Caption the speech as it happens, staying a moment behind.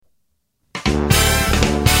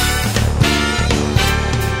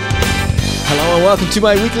welcome to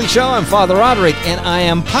my weekly show. I'm Father Roderick, and I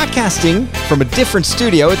am podcasting from a different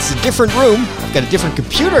studio. It's a different room. I've got a different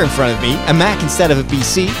computer in front of me, a Mac instead of a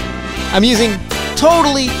PC. I'm using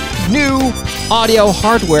totally new audio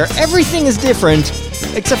hardware. Everything is different,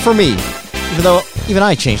 except for me, even though even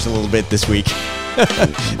I changed a little bit this week.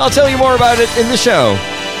 I'll tell you more about it in the show.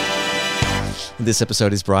 This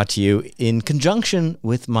episode is brought to you in conjunction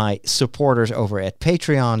with my supporters over at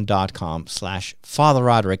patreon.com/Father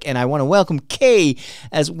Roderick. And I want to welcome Kay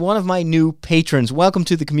as one of my new patrons. Welcome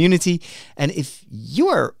to the community. And if you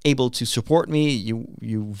are able to support me,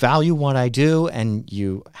 you value what I do, and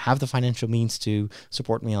you have the financial means to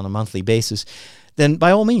support me on a monthly basis, then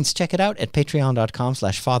by all means, check it out at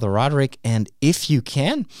patreon.com/Father Roderick. And if you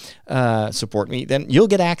can support me, then you'll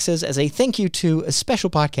get access as a thank you to a special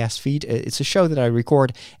podcast feed. It's a show that I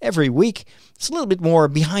record every week. It's a little bit more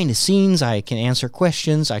behind the scenes. I can answer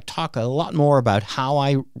questions. I talk a lot more about how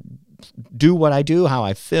I do what I do, how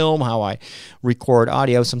I film, how I record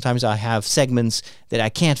audio. Sometimes I have segments that I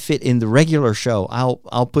can't fit in the regular show.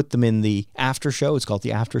 I'll put them in the after show. It's called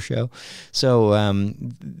the after show. So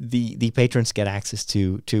the patrons get access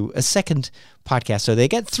to a second podcast. So they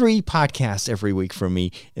get 3 podcasts every week from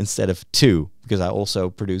me instead of 2, because I also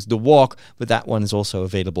produce The Walk, but that one is also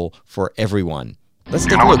available for everyone. Let's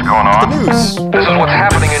take a look at the news. This is what's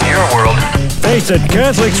happening in your world. Face it,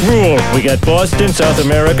 Catholics rule. We got Boston, South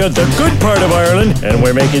America, the good part of Ireland, and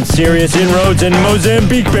we're making serious inroads in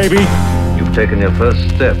Mozambique, baby. You've taken your first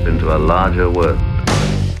step into a larger world.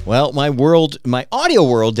 Well, my audio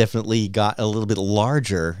world definitely got a little bit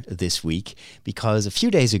larger this week, because a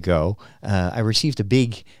few days ago, I received a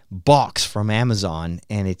big box from Amazon,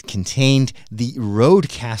 and it contained the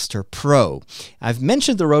Rodecaster Pro. I've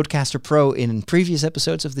mentioned the Rodecaster Pro in previous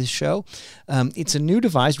episodes of this show. It's a new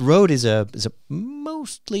device. Rode is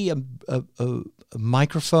mostly a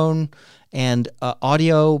microphone and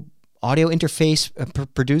audio interface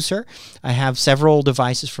producer. I have several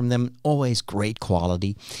devices from them, always great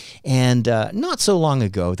quality. And not so long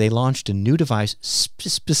ago, they launched a new device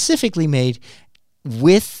specifically made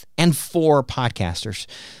with and for podcasters.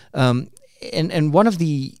 And one of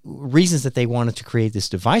the reasons that they wanted to create this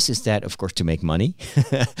device is that, of course, to make money,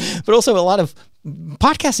 but also a lot of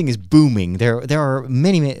podcasting is booming. There are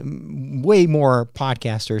many, way more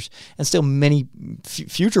podcasters, and still many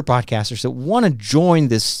future podcasters that want to join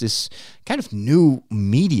this kind of new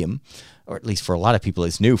medium, or at least for a lot of people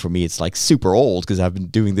it's new. For me, it's like super old because I've been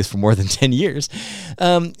doing this for more than 10 years.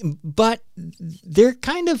 But they're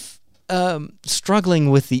kind of struggling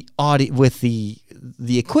with the audio, with the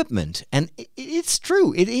equipment, and it's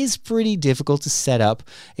true. It is pretty difficult to set up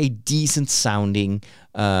a decent sounding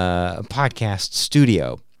podcast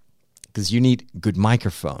studio, because you need good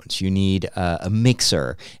microphones. You need a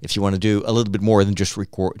mixer. If you want to do a little bit more than just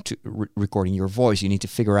recording your voice, you need to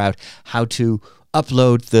figure out how to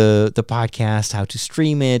upload the podcast, how to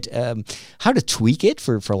stream it, how to tweak it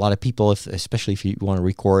for a lot of people, especially if you want to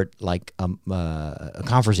record like a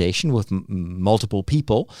conversation with multiple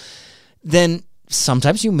people. Then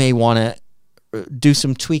sometimes you may want to do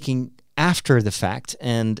some tweaking after the fact.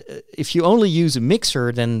 And if you only use a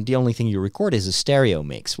mixer, then the only thing you record is a stereo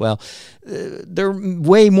mix. Well, there are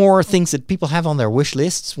way more things that people have on their wish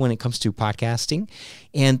lists when it comes to podcasting.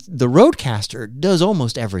 And the Rodecaster does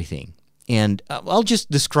almost everything. And I'll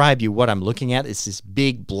just describe you what I'm looking at. It's this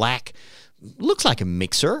big black, looks like a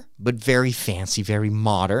mixer, but very fancy, very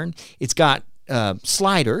modern. It's got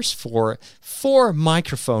sliders for 4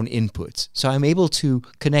 microphone inputs. So I'm able to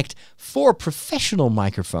connect 4 professional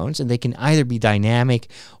microphones, and they can either be dynamic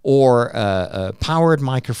or powered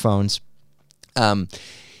microphones.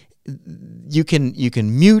 You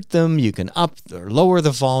can mute them, you can up or lower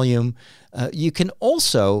the volume. You can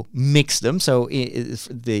also mix them. So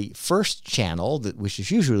the first channel, which is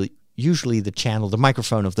usually the channel, the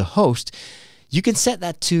microphone of the host, you can set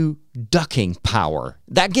that to ducking power.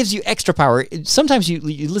 That gives you extra power. Sometimes you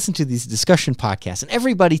listen to these discussion podcasts and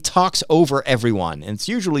everybody talks over everyone. And it's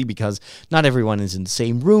usually because not everyone is in the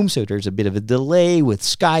same room, so there's a bit of a delay with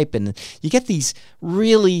Skype, and you get these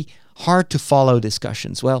really hard to follow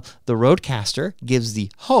discussions. Well, the Rodecaster gives the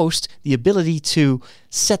host the ability to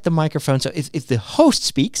set the microphone. So if the host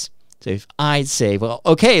speaks, so if I say, well,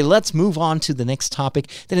 okay, let's move on to the next topic,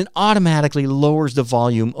 then it automatically lowers the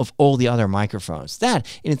volume of all the other microphones. That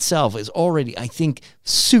in itself is already, I think,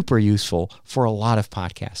 super useful for a lot of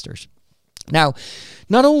podcasters. Now,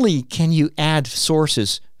 not only can you add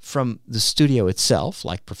sources from the studio itself,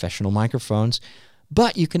 like professional microphones,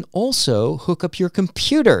 but you can also hook up your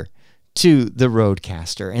computer to the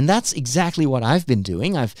Rodecaster. And that's exactly what I've been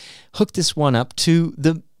doing. I've hooked this one up to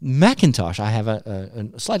the Macintosh. I have a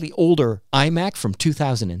slightly older iMac from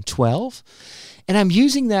 2012, and I'm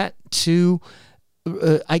using that to,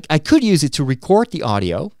 I could use it to record the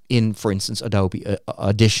audio in, for instance, Adobe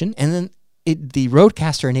Audition, and then the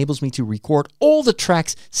Rodecaster enables me to record all the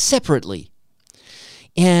tracks separately.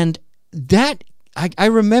 And that, I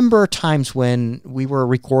remember times when we were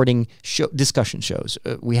recording discussion shows.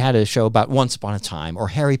 We had a show about Once Upon a Time or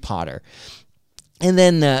Harry Potter. And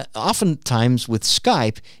then oftentimes with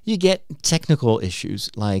Skype, you get technical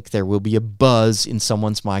issues, like there will be a buzz in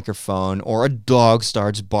someone's microphone, or a dog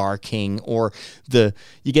starts barking, or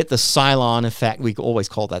you get the Cylon effect. We always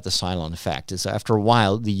call that the Cylon effect. Is after a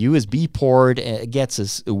while, the USB port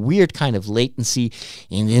gets a weird kind of latency,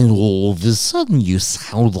 and then all of a sudden you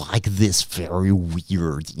sound like this very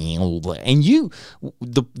weird. And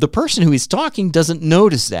the person who is talking doesn't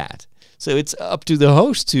notice that. So it's up to the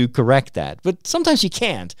host to correct that. But sometimes you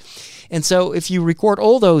can't. And so if you record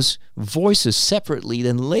all those voices separately,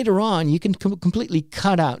 then later on you can completely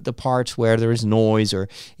cut out the parts where there is noise or,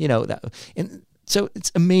 that. And so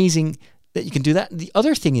it's amazing that you can do that. The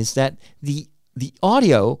other thing is that the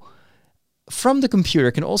audio from the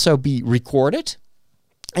computer can also be recorded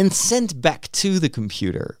and sent back to the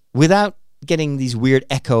computer without getting these weird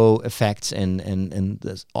echo effects and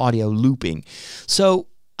this audio looping. So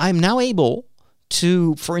I'm now able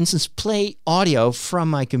to, for instance, play audio from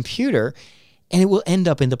my computer, and it will end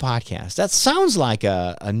up in the podcast. That sounds like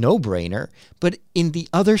a no-brainer, but in the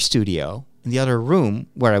other studio, in the other room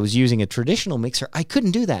where I was using a traditional mixer, I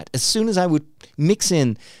couldn't do that. As soon as I would mix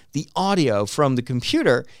in the audio from the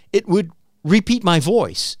computer, it would repeat my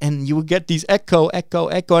voice, and you would get these echo,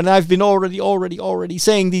 and I've been already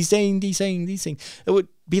saying these things. It would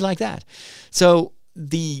be like that. So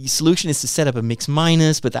the solution is to set up a mix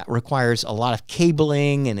minus, but that requires a lot of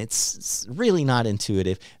cabling, and it's really not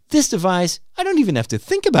intuitive. This device, I don't even have to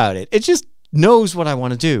think about it. It just knows what I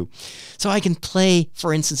want to do. So I can play,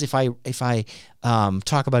 for instance, if I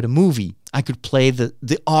talk about a movie, I could play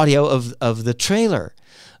the audio of the trailer.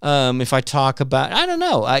 If I talk about, I don't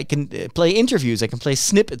know, I can play interviews. I can play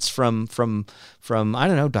snippets from I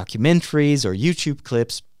don't know, documentaries or YouTube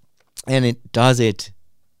clips, and it does it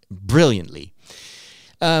brilliantly.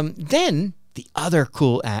 Then the other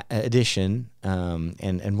cool addition,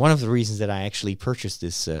 and one of the reasons that I actually purchased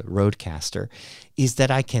this Rodecaster, is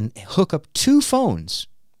that I can hook up two phones,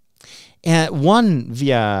 one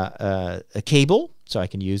via a cable, so I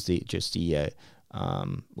can use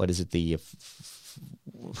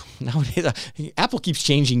nowadays Apple keeps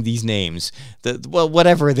changing these names.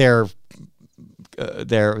 Whatever the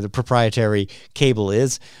proprietary cable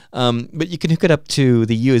is, but you can hook it up to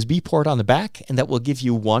the USB port on the back, and that will give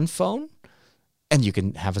you one phone, and you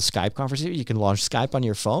can have a Skype conversation. You can launch Skype on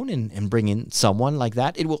your phone and bring in someone like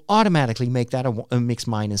that. It will automatically make that a mix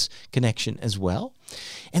minus connection as well.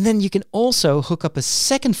 And then you can also hook up a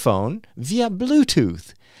second phone via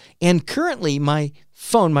Bluetooth. And currently my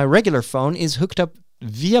regular phone is hooked up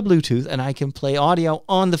via Bluetooth, and I can play audio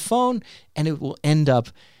on the phone, and it will end up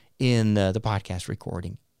in the podcast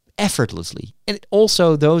recording effortlessly. And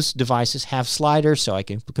also those devices have sliders, so I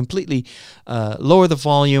can completely lower the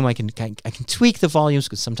volume. I can tweak the volumes,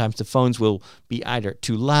 because sometimes the phones will be either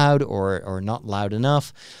too loud or not loud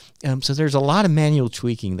enough. So there's a lot of manual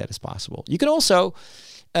tweaking that is possible. You can also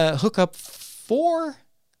hook up 4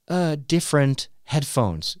 different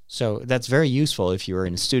headphones. So that's very useful if you're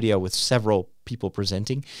in a studio with several people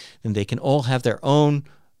presenting. Then they can all have their own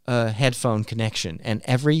headphone connection, and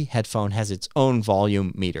every headphone has its own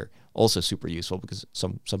volume meter. Also super useful, because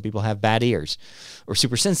some people have bad ears or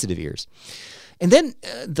super sensitive ears. And then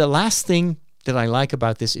the last thing that I like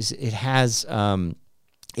about this is it has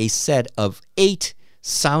a set of 8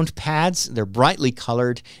 sound pads. They're brightly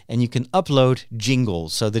colored, and you can upload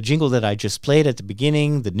jingles. So the jingle that I just played at the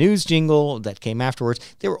beginning, the news jingle that came afterwards,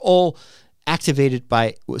 they were all activated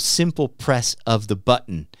by a simple press of the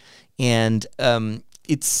button. And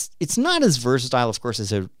it's not as versatile, of course,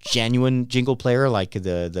 as a genuine jingle player like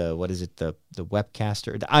the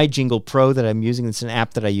Webcaster, the iJingle Pro that I'm using. It's an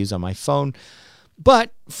app that I use on my phone.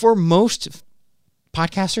 But for most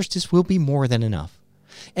podcasters, this will be more than enough.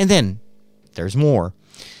 And then there's more.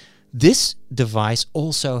 This device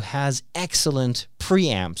also has excellent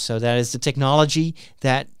preamps. So that is the technology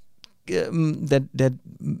that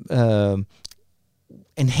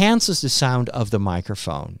enhances the sound of the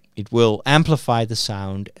microphone. It will amplify the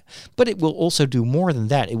sound, but it will also do more than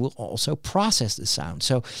that. It will also process the sound.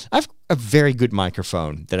 So I've a very good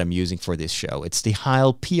microphone that I'm using for this show. It's the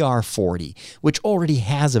Heil PR40, which already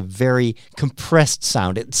has a very compressed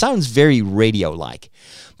sound. It sounds very radio-like.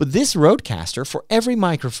 But this Rodecaster, for every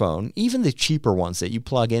microphone, even the cheaper ones that you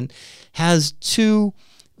plug in, has two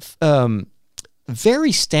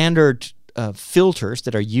very standard filters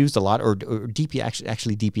that are used a lot, or DPS.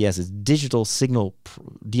 Actually, DPS is digital signal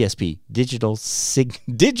DSP, digital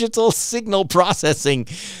signal processing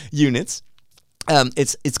units.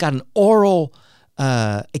 It's got an aural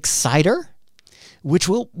exciter, which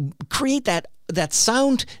will create that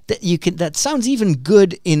sound that sounds even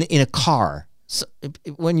good in a car. So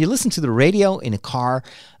when you listen to the radio in a car,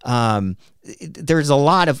 there's a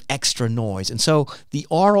lot of extra noise. And so the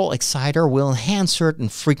aural exciter will enhance certain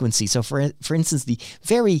frequencies. So for instance, the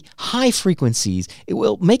very high frequencies, it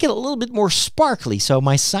will make it a little bit more sparkly. So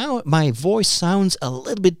my voice sounds a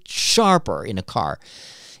little bit sharper in a car.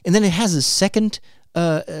 And then it has a second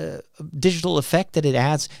digital effect that it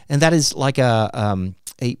adds, and that is like a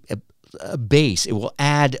bass. It will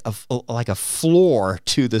add like a floor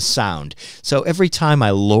to the sound. So every time I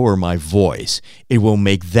lower my voice, it will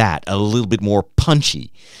make that a little bit more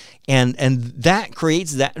punchy. And that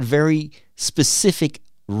creates that very specific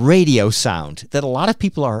radio sound that a lot of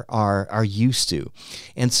people are used to.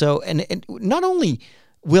 And so and not only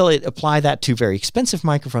will it apply that to very expensive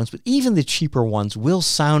microphones, but even the cheaper ones will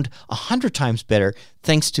sound 100 times better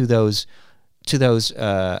thanks to those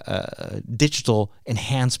digital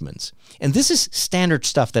enhancements. And this is standard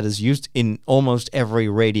stuff that is used in almost every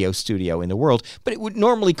radio studio in the world, but it would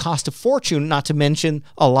normally cost a fortune, not to mention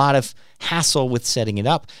a lot of hassle with setting it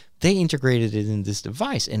up. They integrated it in this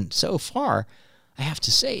device, and so far, I have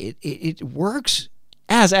to say, it works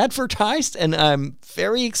as advertised, and I'm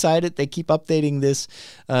very excited. They keep updating this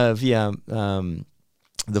via the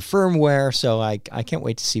firmware, so I can't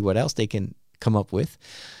wait to see what else they can come up with.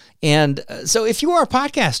 And so if you are a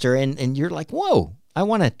podcaster and you're like, whoa, I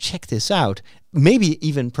want to check this out, maybe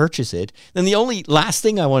even purchase it, then the only last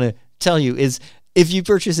thing I want to tell you is if you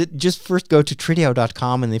purchase it, just first go to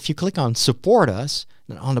Trideo.com, and if you click on Support Us,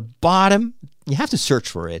 then on the bottom, you have to search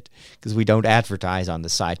for it because we don't advertise on the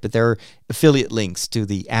site, but there are affiliate links to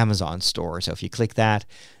the Amazon store. So if you click that,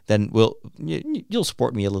 then you'll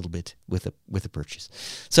support me a little bit with a purchase.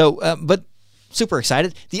 So, but super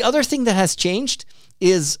excited. The other thing that has changed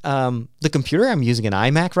is the computer. I'm using an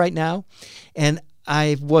iMac right now, and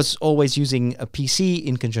I was always using a PC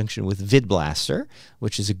in conjunction with VidBlaster,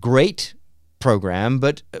 which is a great program,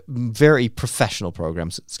 but very professional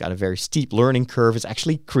program. So it's got a very steep learning curve. It's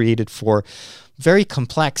actually created for very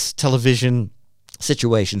complex television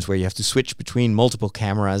situations where you have to switch between multiple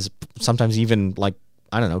cameras, sometimes even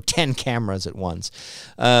 10 cameras at once.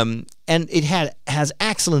 And it has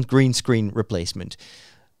excellent green screen replacement.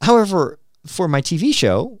 However, for my TV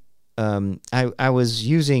show, I was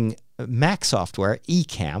using Mac software,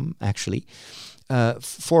 Ecamm, actually,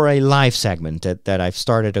 for a live segment that I've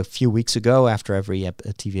started a few weeks ago. After every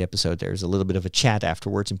TV episode, there's a little bit of a chat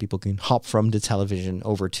afterwards, and people can hop from the television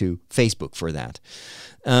over to Facebook for that.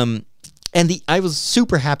 I was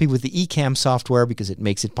super happy with the Ecamm software because it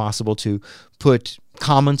makes it possible to put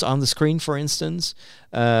comments on the screen, for instance.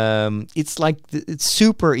 It's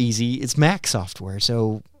super easy. It's Mac software,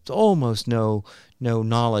 so almost no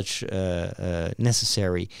knowledge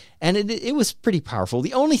necessary, and it was pretty powerful.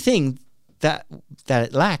 The only thing that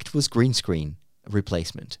it lacked was green screen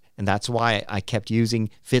replacement, and that's why I kept using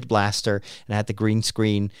VidBlaster and I had the green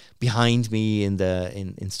screen behind me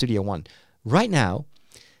in Studio One. Right now,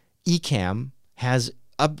 Ecamm has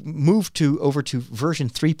moved over to version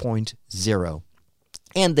 3.0.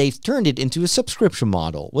 And they've turned it into a subscription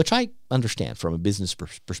model, which I understand from a business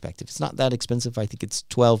perspective. It's not that expensive. I think it's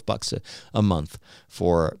 $12 a month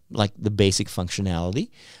for the basic functionality.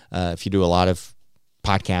 If you do a lot of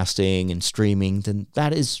podcasting and streaming, then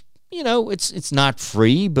that is, it's not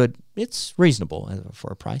free, but it's reasonable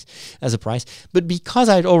as a price. But because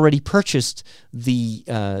I'd already purchased the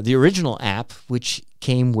original app, which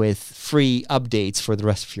came with free updates for the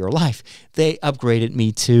rest of your life, they upgraded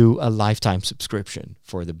me to a lifetime subscription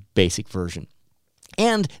for the basic version.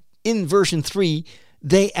 And in version 3,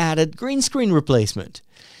 they added green screen replacement.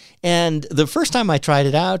 And the first time I tried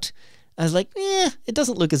it out, I was like, it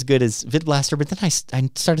doesn't look as good as VidBlaster, but then I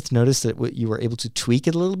started to notice that you were able to tweak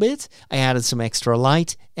it a little bit. I added some extra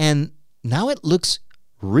light, and now it looks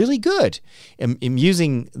really good. I'm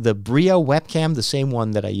using the Brio webcam, the same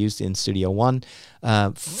one that I used in Studio One.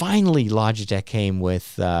 Finally, Logitech came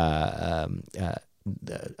with a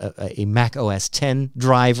Mac OS X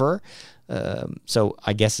driver So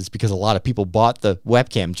I guess it's because a lot of people bought the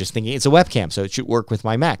webcam just thinking it's a webcam, so it should work with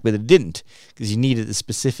my Mac, but it didn't because you needed a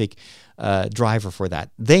specific driver for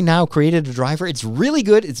that. They now created a driver. It's really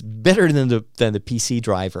good. It's better than the PC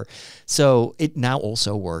driver. So it now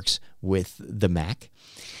also works with the Mac.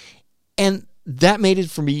 And that made it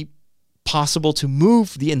for me possible to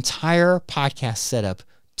move the entire podcast setup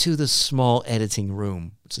to the small editing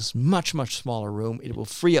room. It's a much, much smaller room. It will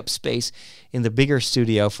free up space in the bigger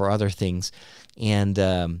studio for other things. And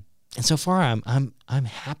so far I'm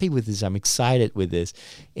happy with this. I'm excited with this.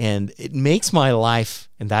 And it makes my life,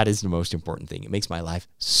 and that is the most important thing, it makes my life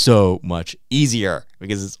so much easier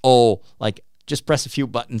because it's all like just press a few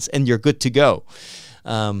buttons and you're good to go.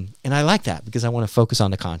 And I like that because I want to focus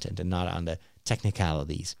on the content and not on the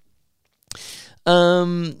technicalities.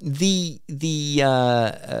 The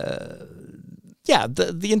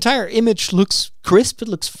entire image looks crisp. It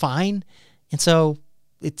looks fine, and so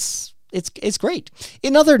it's great.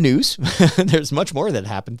 In other news, there's much more that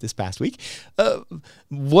happened this past week.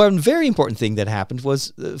 One very important thing that happened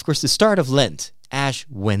was, of course, the start of Lent, Ash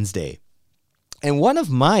Wednesday, and one of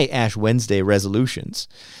my Ash Wednesday resolutions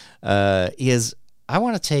is I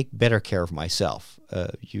want to take better care of myself.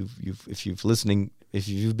 If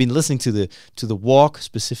you've been listening to the walk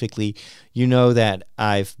specifically, you know that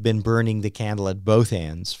I've been burning the candle at both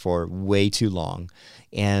ends for way too long,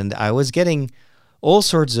 and I was getting all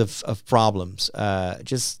sorts of problems,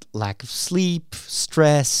 just lack of sleep,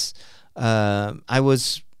 stress. I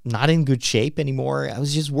was not in good shape anymore. I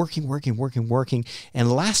was just working,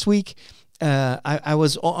 and last week I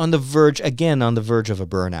was on the verge of a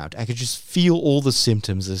burnout. I could just feel all the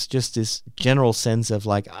symptoms. There's just this general sense of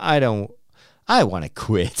like, I want to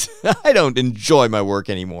quit. I don't enjoy my work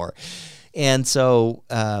anymore. And so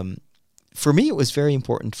for me, it was very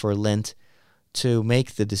important for Lent to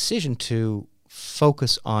make the decision to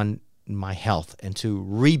focus on my health and to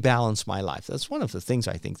rebalance my life. That's one of the things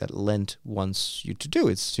I think that Lent wants you to do.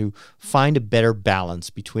 It's to find a better balance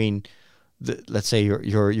between let's say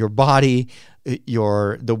your body,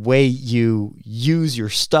 the way you use your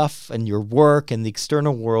stuff and your work and the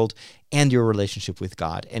external world, and your relationship with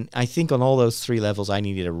God. And I think on all those three levels, I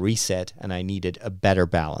needed a reset and I needed a better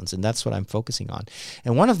balance. And that's what I'm focusing on.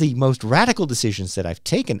 And one of the most radical decisions that I've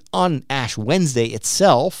taken on Ash Wednesday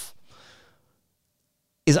itself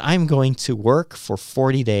is I'm going to work for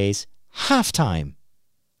 40 days half-time,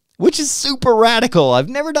 which is super radical. I've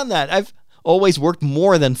never done that. I've always worked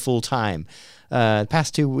more than full-time. The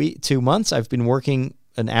past 2 months, I've been working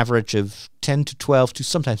an average of 10 to 12 to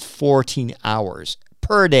sometimes 14 hours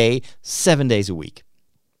per day, 7 days a week.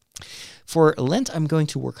 For Lent, I'm going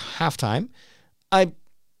to work half-time. I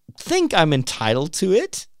think I'm entitled to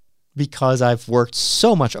it because I've worked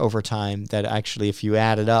so much overtime that actually, if you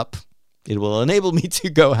add it up, it will enable me to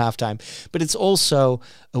go half-time. But it's also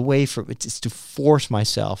a way for it is to force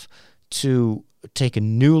myself to take a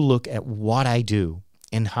new look at what I do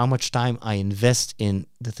and how much time I invest in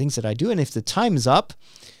the things that I do. And if the time is up,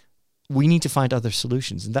 we need to find other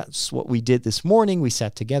solutions. And that's what we did this morning. We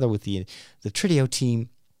sat together with the Trideo team,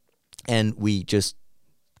 and we just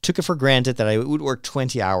took it for granted that I would work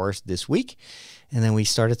 20 hours this week. And then we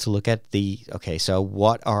started to look at so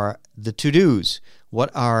what are the to-dos?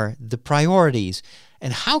 What are the priorities?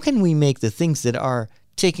 And how can we make the things that are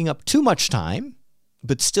taking up too much time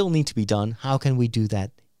but still need to be done, how can we do that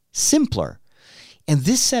simpler? And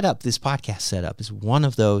this podcast setup, is one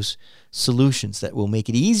of those solutions that will make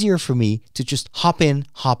it easier for me to just hop in,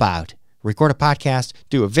 hop out, record a podcast,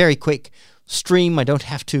 do a very quick stream. I don't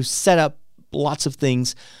have to set up lots of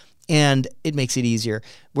things, and it makes it easier.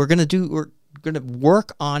 We're going to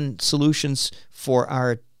work on solutions for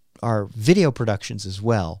our video productions as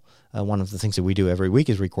well. One of the things that we do every week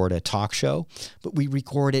is record a talk show, but we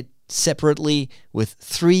record it separately with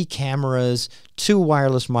 3 cameras, 2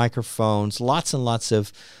 wireless microphones, lots and lots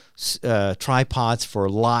of tripods for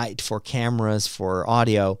light, for cameras, for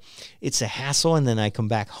audio. It's a hassle, and then I come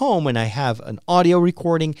back home and I have an audio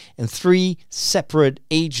recording and 3 separate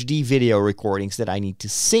HD video recordings that I need to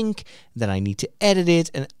sync, then I need to edit it,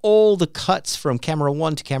 and all the cuts from camera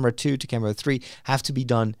 1 to camera 2 to camera 3 have to be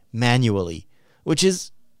done manually, which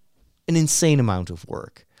is an insane amount of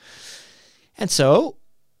work. And so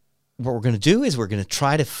what we're going to do is we're going to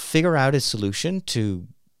try to figure out a solution to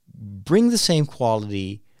bring the same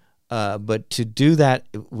quality, but to do that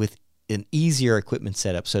with an easier equipment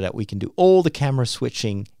setup so that we can do all the camera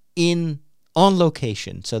switching on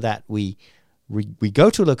location, so that we go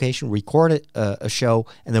to a location, record a show,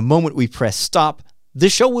 and the moment we press stop, the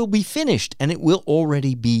show will be finished and it will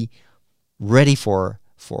already be ready for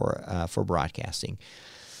broadcasting.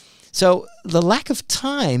 So the lack of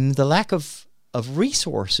time, the lack of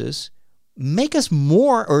resources make us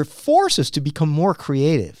more, or force us to become more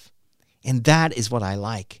creative. And that is what I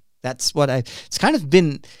like. That's what it's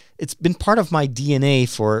been part of my DNA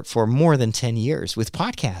for more than 10 years with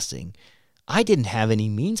podcasting. I didn't have any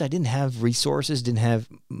means. I didn't have resources, didn't have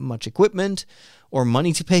much equipment or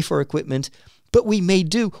money to pay for equipment, but we made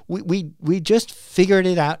do. We just figured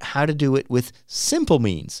it out how to do it with simple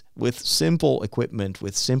means, with simple equipment,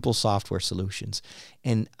 with simple software solutions.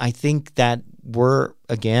 And I think that we're,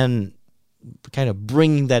 again, kind of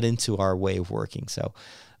bringing that into our way of working. So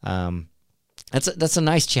that's a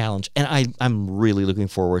nice challenge. And I'm really looking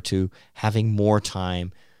forward to having more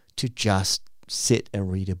time to just sit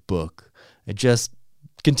and read a book. I just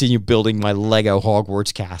continue building my Lego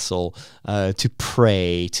Hogwarts castle, to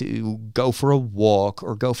pray, to go for a walk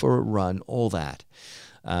or go for a run, all that.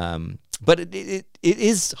 But it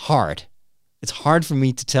is hard. It's hard for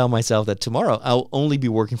me to tell myself that tomorrow I'll only be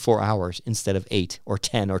working 4 hours instead of 8 or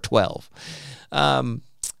 10 or 12.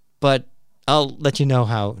 But I'll let you know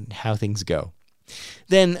how things go.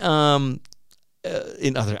 Then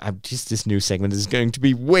this new segment is going to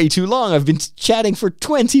be way too long. I've been chatting for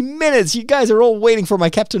 20 minutes. You guys are all waiting for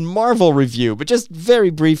my Captain Marvel review, but just very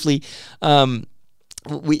briefly,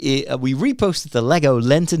 we reposted the Lego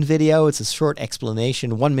Lenten video. It's a short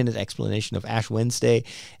explanation, 1-minute explanation of Ash Wednesday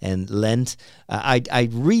and Lent. I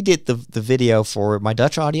redid the video for my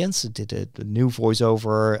Dutch audience. I did a new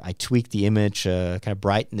voiceover. I tweaked the image, kind of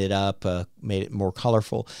brightened it up, made it more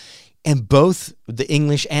colorful. And both the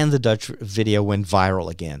English and the Dutch video went viral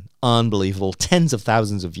again. Unbelievable. Tens of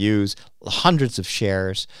thousands of views, hundreds of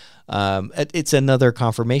shares. It's another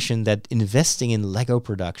confirmation that investing in Lego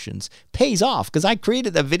productions pays off, because I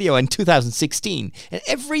created that video in 2016 and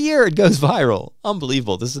every year it goes viral.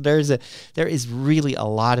 Unbelievable. There is really a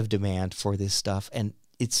lot of demand for this stuff, and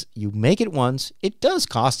you make it once. It does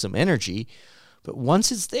cost some energy, but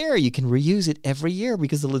once it's there, you can reuse it every year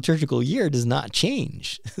because the liturgical year does not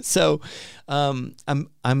change. So I'm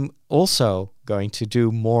also going to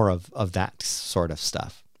do more of that sort of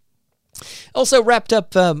stuff. Also wrapped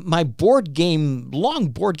up my long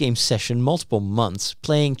board game session, multiple months,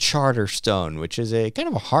 playing Charterstone, which is a kind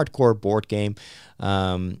of a hardcore board game.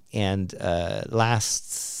 And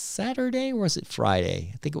last Saturday, or was it Friday?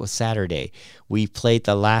 I think it was Saturday. We played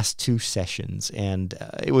the last 2 sessions, and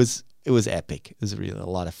it was epic. It was really a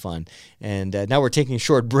lot of fun. And now we're taking a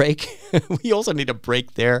short break. We also need a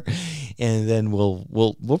break there, and then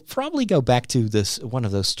we'll probably go back to one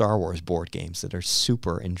of those Star Wars board games that are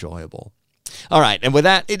super enjoyable. All right, and with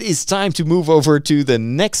that, it is time to move over to the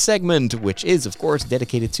next segment, which is, of course,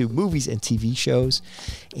 dedicated to movies and TV shows.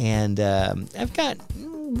 And I've got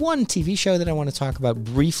one TV show that I want to talk about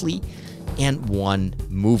briefly, and one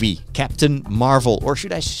movie, Captain Marvel, or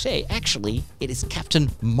should I say, actually, it is Captain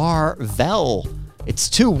Marvel. It's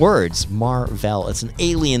 2 words, Marvel. It's an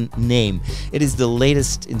alien name. It is the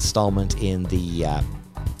latest installment in the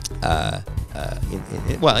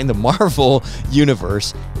in the Marvel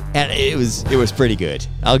universe, and it was pretty good.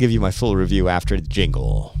 I'll give you my full review after the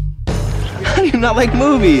jingle. How do you not like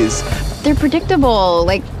movies? They're predictable.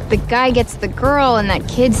 Like, the guy gets the girl, and that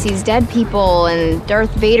kid sees dead people, and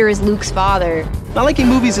Darth Vader is Luke's father. Not liking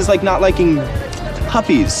movies is like not liking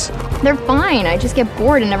puppies. They're fine. I just get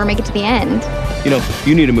bored and never make it to the end. You know,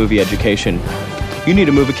 you need a movie education. You need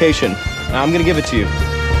a movication. I'm gonna give it to you.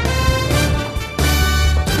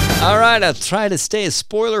 All right, I'll try to stay as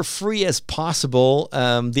spoiler-free as possible.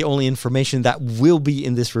 The only information that will be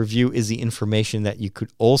in this review is the information that you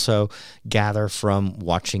could also gather from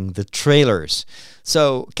watching the trailers.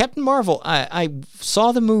 So, Captain Marvel, I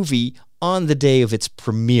saw the movie on the day of its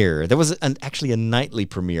premiere. There was actually a nightly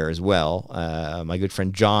premiere as well. My good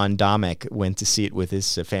friend John Domek went to see it with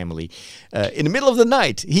his family in the middle of the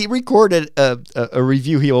night. He recorded a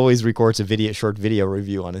review. He always records a short video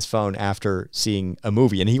review on his phone after seeing a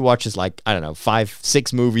movie, and he watches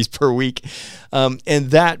 5-6 movies per week.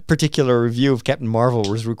 And that particular review of Captain Marvel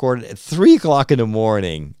was recorded at 3:00 in the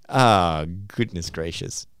morning. Ah, goodness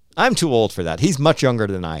gracious. I'm too old for that. He's much younger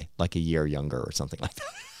than I, like a year younger or something like that.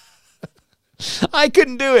 I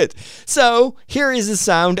couldn't do it. So here is the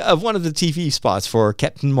sound of one of the TV spots for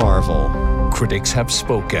Captain Marvel. Critics have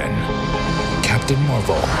spoken. Captain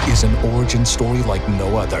Marvel is an origin story like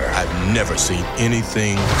no other. I've never seen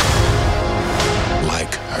anything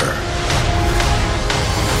like her.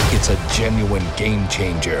 It's a genuine game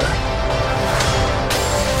changer.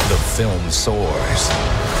 The film soars.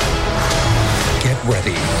 Get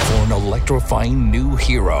ready for an electrifying new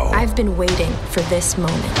hero. I've been waiting for this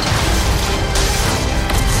moment.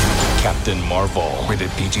 Captain Marvel, rated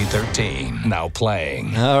PG-13, now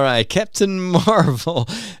playing. All right, Captain Marvel.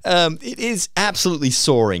 It is absolutely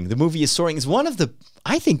soaring. The movie is soaring. It's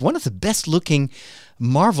I think one of the best looking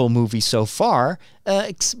Marvel movies so far.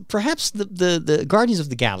 Perhaps the Guardians of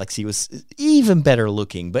the Galaxy was even better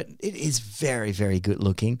looking, but it is very, very good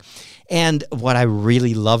looking. And what I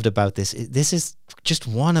really loved about this is just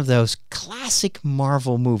one of those classic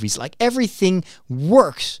Marvel movies. Like, everything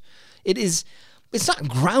works. It's not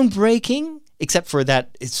groundbreaking, except for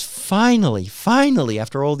that it's finally,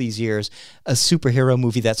 after all these years, a superhero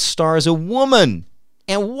movie that stars a woman.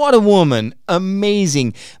 And what a woman.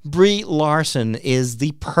 Amazing. Brie Larson is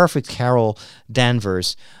the perfect Carol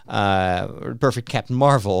Danvers, perfect Captain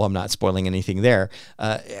Marvel. I'm not spoiling anything there.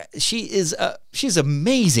 She's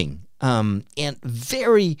amazing, and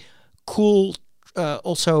very cool.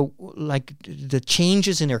 Also, like, the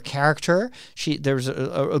changes in her character. There's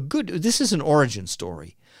a good. This is an origin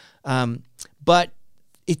story, but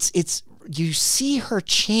it's you see her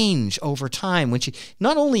change over time when she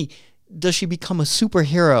not only does she become a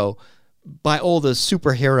superhero by all the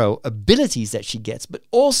superhero abilities that she gets, but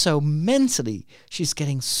also mentally she's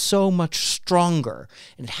getting so much stronger.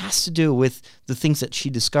 And it has to do with the things that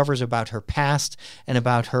she discovers about her past and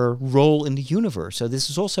about her role in the universe. So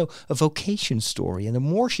this is also a vocation story. And the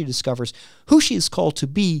more she discovers who she is called to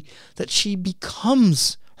be, that she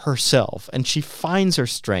becomes herself and she finds her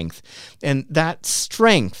strength. And that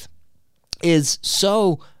strength is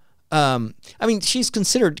so... Captain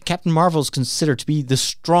Marvel is considered to be the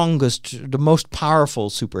strongest, the most powerful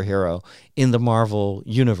superhero in the Marvel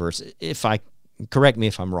universe. Correct me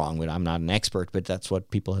if I'm wrong, but I'm not an expert, but that's what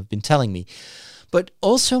people have been telling me. But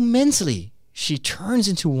also mentally, she turns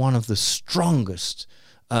into one of the strongest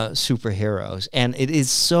superheroes, and it is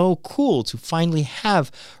so cool to finally have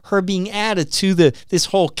her being added to this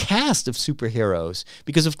whole cast of superheroes,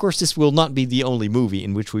 because of course this will not be the only movie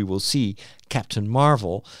in which we will see Captain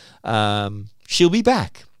Marvel. She'll be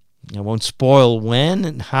back. I won't spoil when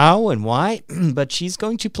and how and why, but she's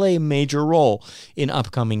going to play a major role in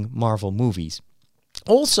upcoming Marvel movies.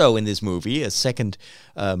 Also in this movie, a second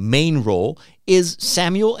main role, is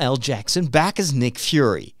Samuel L. Jackson back as Nick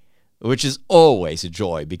Fury, which is always a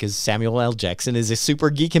joy because Samuel L. Jackson is a super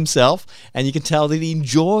geek himself, and you can tell that he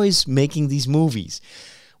enjoys making these movies.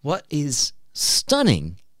 What is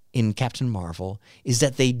stunning in Captain Marvel is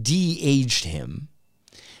that they de-aged him,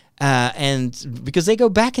 and because they go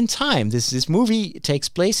back in time. This movie takes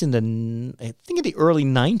place in the early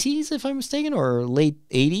 90s, if I'm mistaken, or late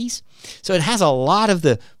 80s. So it has a lot of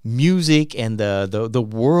the music and the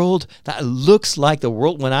world that looks like the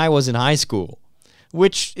world when I was in high school,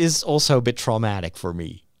 which is also a bit traumatic for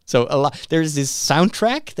me. So there's this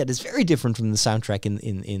soundtrack that is very different from the soundtrack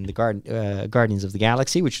in the Guardians of the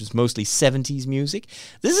Galaxy, which is mostly 70s music.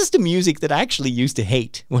 This is the music that I actually used to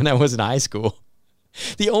hate when I was in high school.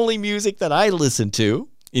 The only music that I listened to,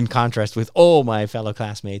 in contrast with all my fellow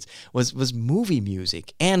classmates, was movie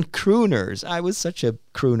music and crooners. I was such a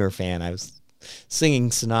crooner fan. I was singing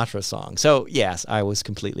Sinatra songs. So yes, I was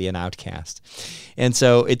completely an outcast. And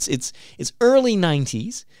so it's early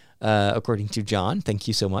 90s, according to John. Thank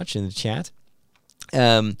you so much in the chat.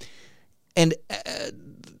 But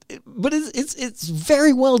it's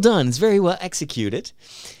very well done. It's very well executed.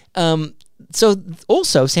 So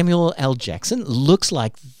also Samuel L. Jackson looks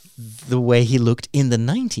like the way he looked in the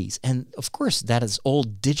 90s. And of course, that is all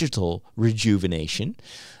digital rejuvenation,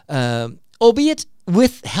 albeit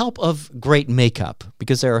with help of great makeup,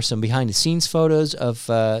 because there are some behind-the-scenes photos of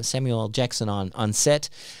Samuel L. Jackson on set.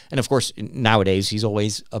 And of course, nowadays, he's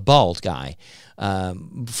always a bald guy.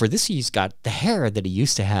 For this, he's got the hair that he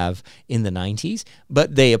used to have in the 90s,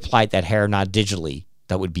 but they applied that hair not digitally.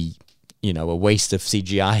 That would be, a waste of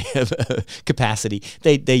CGI capacity.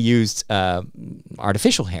 They used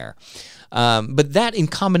artificial hair. But that, in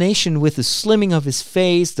combination with the slimming of his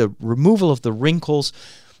face, the removal of the wrinkles.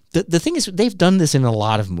 The thing is, they've done this in a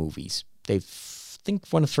lot of movies. I think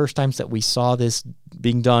one of the first times that we saw this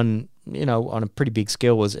being done, on a pretty big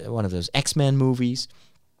scale was one of those X-Men movies.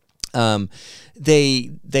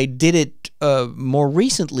 They did it more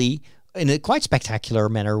recently in a quite spectacular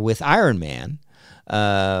manner with Iron Man,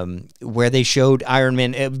 where they showed Iron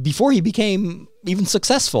Man before he became even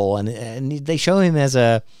successful, and they show him as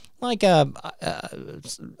a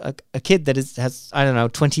kid that has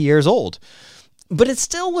 20 years old. But it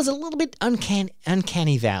still was a little bit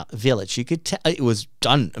uncanny village. You could tell it was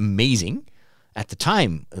done amazing at the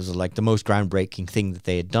time. It was like the most groundbreaking thing that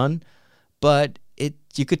they had done, but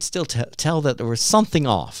you could still tell that there was something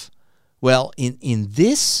off. Well, in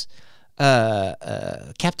this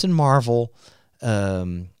Captain Marvel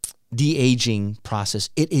de-aging process,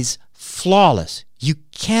 it is flawless. You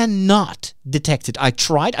cannot detect it. I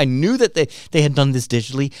tried. I knew that they had done this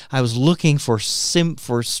digitally. I was looking for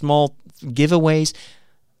small giveaways.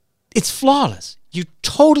 It's flawless. You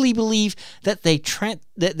totally believe that they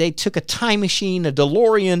took a time machine, a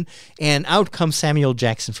DeLorean, and out comes Samuel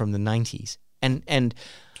Jackson from the 90s. And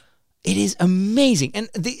it is amazing. And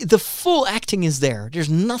the full acting is there. There's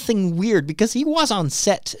nothing weird because he was on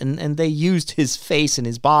set and they used his face and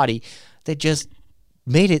his body. They just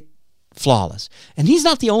made it flawless. And he's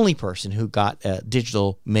not the only person who got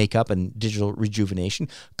digital makeup and digital rejuvenation.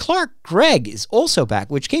 Clark Gregg is also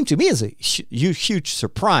back, which came to me as a huge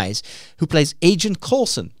surprise, who plays Agent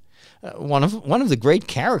Coulson, one of the great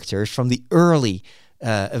characters from the early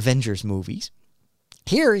Avengers movies.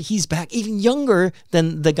 Here he's back, even younger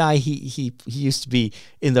than the guy he used to be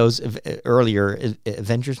in those earlier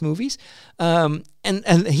Avengers movies, and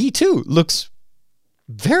he too looks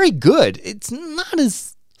very good. It's not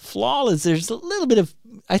as flawless. There's a little bit of,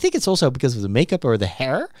 I think it's also because of the makeup or the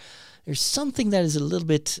hair. There's something that is a little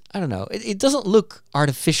bit, I don't know. It doesn't look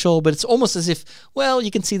artificial, but it's almost as if, well, you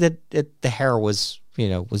can see that the hair was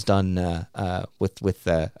done with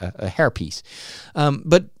a hairpiece,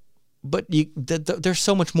 but there's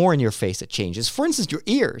so much more in your face that changes. For instance, your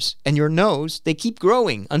ears and your nose, they keep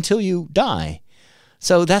growing until you die.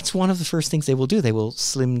 So that's one of the first things they will do. They will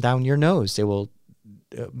slim down your nose. They will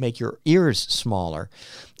make your ears smaller.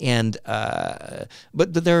 And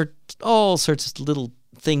but there are all sorts of little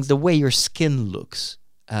things. The way your skin looks.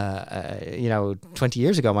 20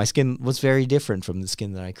 years ago, my skin was very different from the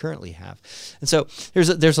skin that I currently have. And so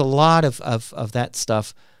there's a lot of that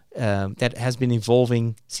stuff that has been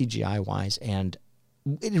evolving CGI-wise, and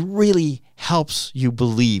it really helps you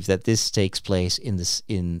believe that this takes place in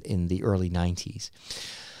the early 90s.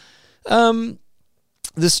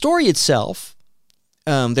 The story itself,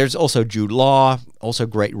 there's also Jude Law, also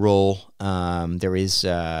great role. There is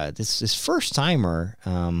this first-timer,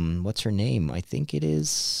 what's her name? I think it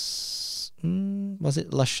is, was it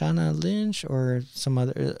Lashana Lynch or some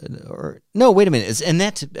other, or no, wait a minute, it's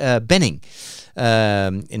Annette Bening.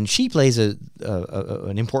 And she plays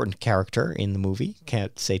an important character in the movie.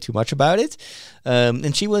 Can't say too much about it.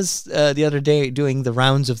 And she was the other day doing the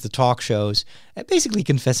rounds of the talk shows, basically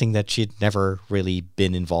confessing that she'd never really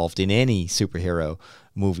been involved in any superhero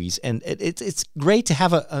movies. And it's great to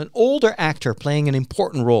have an older actor playing an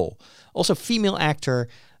important role. Also, female actor,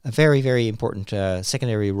 a very, very important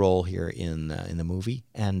secondary role here in the movie,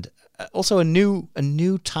 and also a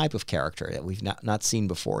new type of character that we've not seen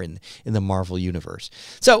before in the Marvel universe.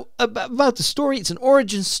 So about the story, it's an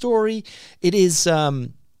origin story. It is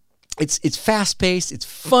it's fast paced. It's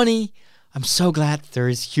funny. I'm so glad there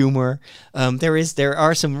is humor. There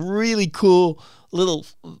are some really cool little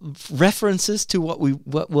references to what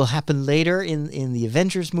will happen later in the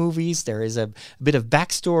Avengers movies. There is a bit of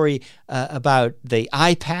backstory about the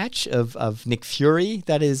eye patch of Nick Fury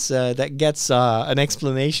that gets an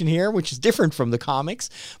explanation here, which is different from the comics,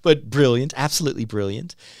 but brilliant, absolutely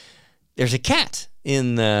brilliant. There's a cat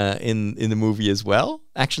in the movie as well.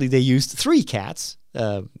 Actually, they used 3 cats.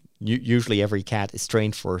 Usually every cat is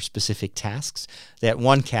trained for specific tasks. They had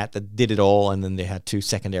one cat that did it all, and then they had 2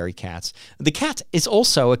 secondary cats. The cat is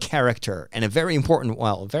also a character, and a very important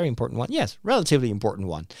one. Yes, relatively important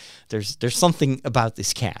one. There's something about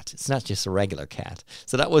this cat. It's not just a regular cat.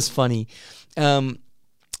 So that was funny.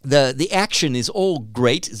 The action is all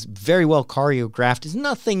great. It's very well choreographed. It's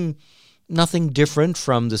nothing different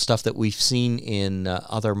from the stuff that we've seen in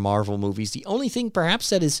other Marvel movies. The only thing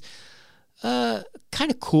perhaps that is kind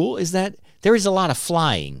of cool is that there is a lot of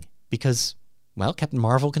flying because, well, Captain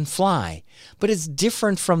Marvel can fly. But it's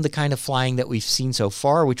different from the kind of flying that we've seen so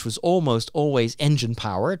far, which was almost always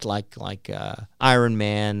engine-powered, like Iron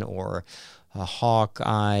Man or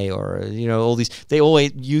Hawkeye or, all these. They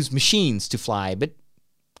always use machines to fly, but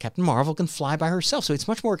Captain Marvel can fly by herself. So it's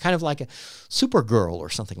much more kind of like a Supergirl or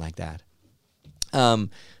something like that.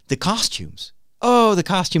 The costumes. Oh, the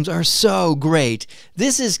costumes are so great.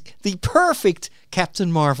 This is the perfect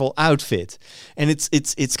Captain Marvel outfit. And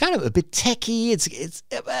it's kind of a bit techy. It's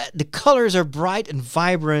the colors are bright and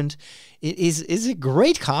vibrant. It is a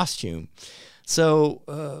great costume.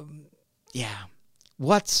 So, yeah.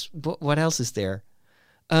 What else is there?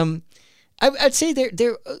 I'd say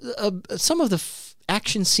there some of the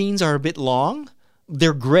action scenes are a bit long.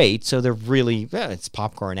 They're great, so they're really, it's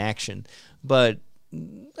popcorn action. But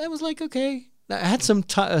I was like, okay. I had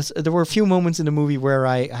there were a few moments in the movie where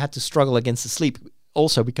I had to struggle against the sleep,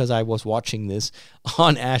 also because I was watching this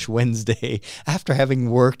on Ash Wednesday after having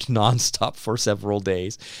worked nonstop for several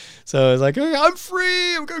days. So I was like, hey, I'm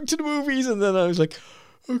free, I'm going to the movies. And then I was like,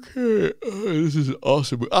 okay, this is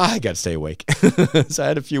awesome. I got to stay awake. So I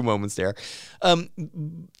had a few moments there.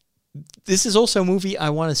 This is also a movie I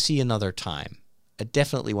want to see another time. I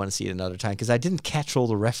definitely want to see it another time because I didn't catch all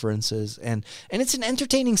the references, and it's an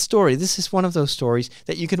entertaining story. This is one of those stories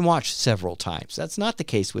that you can watch several times. That's not the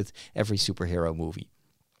case with every superhero movie.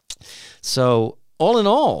 So all in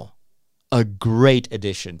all, a great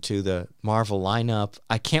addition to the Marvel lineup.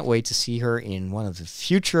 I can't wait to see her in one of the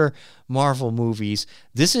future Marvel movies.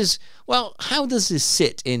 This is, well, how does this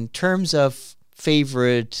sit in terms of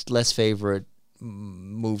favorite, less favorite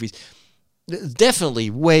movies?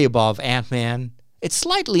 Definitely way above Ant-Man. It's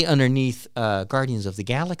slightly underneath Guardians of the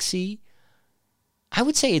Galaxy. I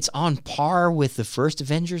would say it's on par with the first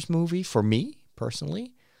Avengers movie for me,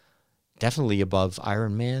 personally. Definitely above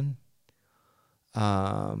Iron Man.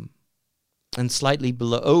 And slightly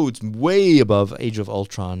below, it's way above Age of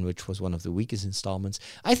Ultron, which was one of the weakest installments.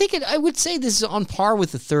 I would say this is on par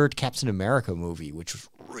with the third Captain America movie, which was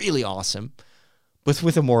really awesome, but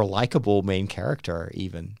with a more likable main character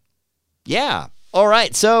even. Yeah, all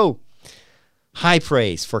right, so high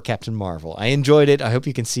praise for Captain Marvel. I enjoyed it. I hope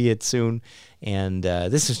you can see it soon. And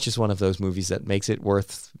this is just one of those movies that makes it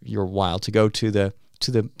worth your while to go to the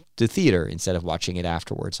theater instead of watching it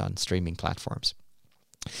afterwards on streaming platforms.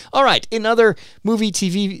 All right, in other movie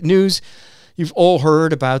TV news, you've all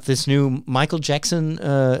heard about this new Michael Jackson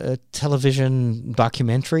television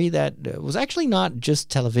documentary that was actually not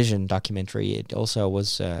just television documentary. It also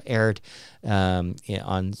was aired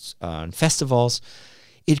on festivals.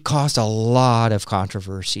 It caused a lot of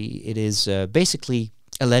controversy. It is basically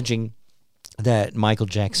alleging that Michael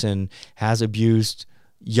Jackson has abused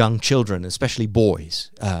young children, especially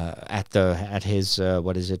boys, at his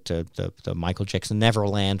the Michael Jackson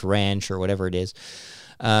Neverland Ranch or whatever it is.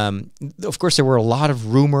 Of course, there were a lot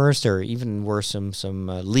of rumors. There even were some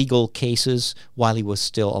legal cases while he was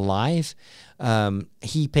still alive.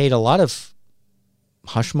 He paid a lot of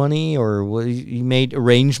hush money, or he made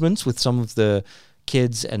arrangements with some of the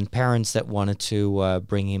kids and parents that wanted to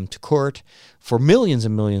bring him to court for millions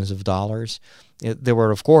and millions of dollars. There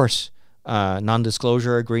were, of course,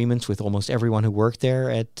 non-disclosure agreements with almost everyone who worked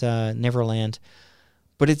there at Neverland.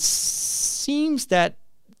 But it seems that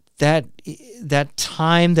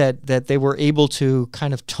time that they were able to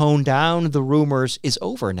kind of tone down the rumors is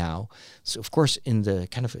over now. So, of course, in the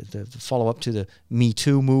kind of the follow-up to the Me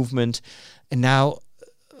Too movement, and now,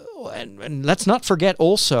 and let's not forget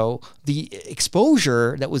also the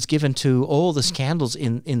exposure that was given to all the scandals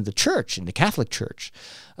in the church, in the Catholic Church.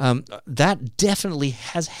 That definitely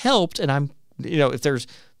has helped, and if there's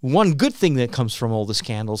one good thing that comes from all the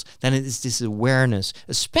scandals, then it is this awareness,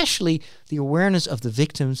 especially the awareness of the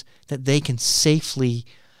victims, that they can safely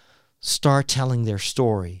start telling their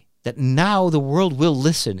story. That now the world will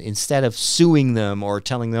listen instead of suing them or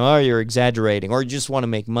telling them, oh, you're exaggerating, or you just want to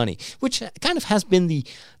make money, which kind of has been the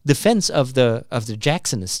defense of the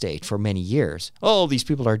Jackson estate for many years. Oh, these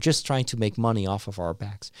people are just trying to make money off of our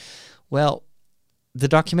backs. Well, the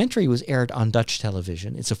documentary was aired on Dutch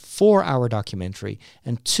television. It's a 4-hour documentary,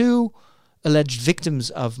 and 2 alleged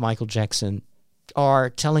victims of Michael Jackson are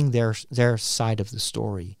telling their side of the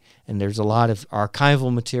story. And there's a lot of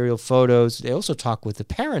archival material, photos. They also talk with the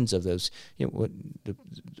parents of those,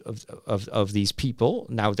 of these people.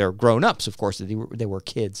 Now they're grown-ups, of course. They were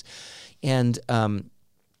kids, and I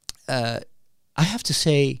have to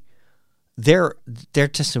say, their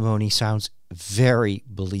testimony sounds very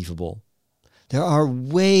believable. There are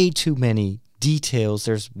way too many details.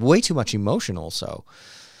 There's way too much emotion also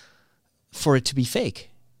for it to be fake.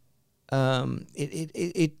 To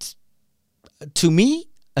me,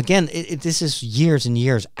 again, this is years and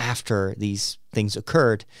years after these things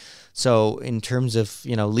occurred. So in terms of,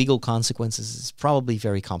 legal consequences, it's probably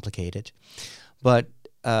very complicated. But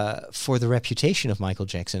for the reputation of Michael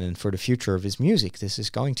Jackson and for the future of his music, this is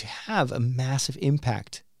going to have a massive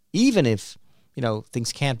impact, even if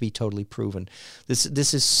things can't be totally proven. This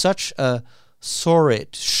is such a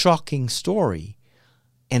sordid, shocking story,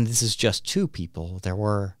 and this is just 2 people. There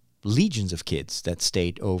were legions of kids that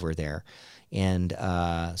stayed over there, and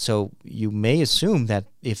so you may assume that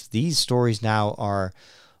if these stories now are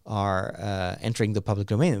entering the public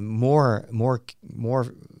domain, more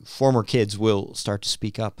former kids will start to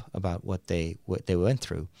speak up about what they went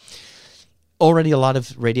through. Already, a lot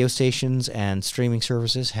of radio stations and streaming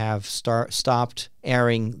services have stopped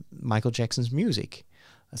airing Michael Jackson's music.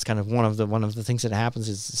 That's kind of one of the things that happens.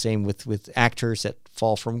 It's the same with actors that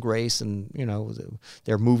fall from grace, and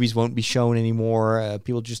their movies won't be shown anymore.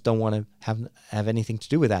 People just don't want to have anything to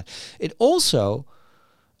do with that. It also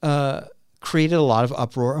created a lot of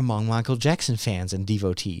uproar among Michael Jackson fans and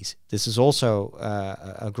devotees. This is also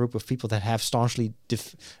a group of people that have staunchly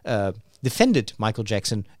defended Michael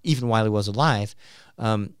Jackson even while he was alive.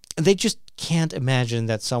 They just can't imagine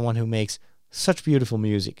that someone who makes such beautiful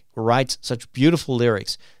music, writes such beautiful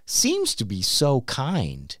lyrics, seems to be so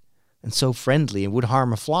kind and so friendly and wouldn't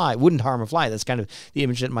harm a fly. That's kind of the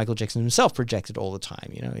image that Michael Jackson himself projected all the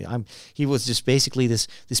time. You know, he was just basically this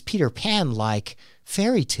Peter Pan-like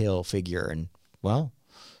fairy tale figure, and well,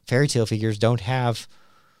 fairy tale figures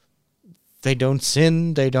they don't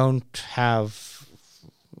sin, they don't have,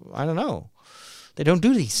 I don't know, they don't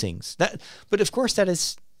do these things. But of course,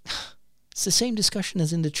 it's the same discussion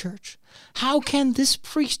as in the church. How can this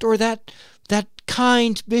priest or that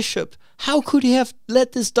kind bishop, how could he have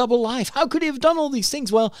led this double life? How could he have done all these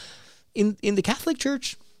things? Well, in the Catholic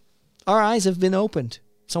Church, our eyes have been opened.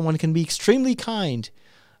 Someone can be extremely kind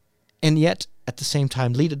and yet at the same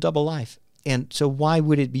time lead a double life. And so why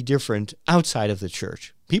would it be different outside of the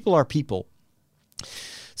church? People are people.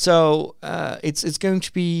 So it's going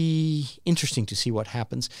to be interesting to see what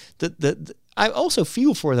happens. I also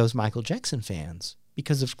feel for those Michael Jackson fans,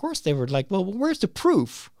 because of course they were like, well, where's the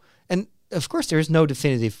proof? And of course there is no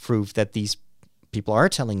definitive proof that these people are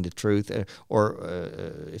telling the truth, or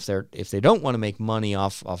if they don't want to make money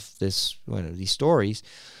off this, these stories.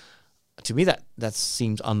 To me, that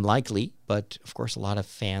seems unlikely. But of course, a lot of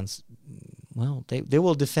fans, well, they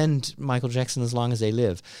will defend Michael Jackson as long as they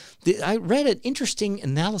live. I read an interesting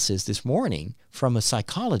analysis this morning from a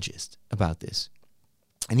psychologist about this,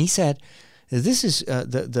 and he said this is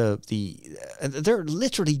they're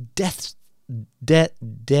literally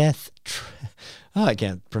I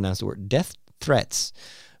can't pronounce the word, death threats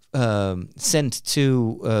sent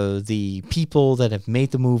to the people that have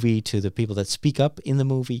made the movie, to the people that speak up in the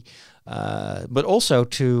movie, but also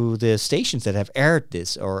to the stations that have aired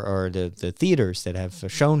this, or the theaters that have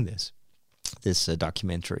shown this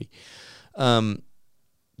documentary.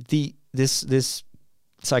 This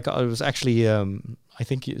psychologist was actually I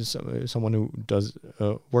think someone who does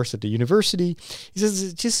works at the university. He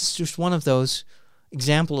says this is just one of those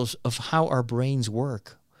examples of how our brains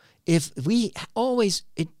work. If we always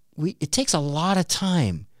it takes a lot of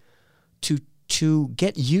time to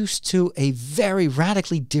get used to a very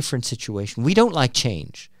radically different situation. We don't like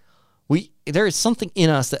change. There is something in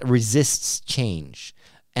us that resists change,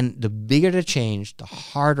 and the bigger the change, the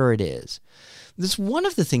harder it is. This is one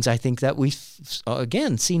of the things I think that we've,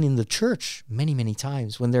 again, seen in the church many, many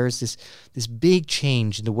times, when there is this big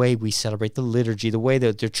change in the way we celebrate the liturgy, the way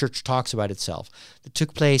that the church talks about itself. That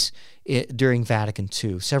took place during Vatican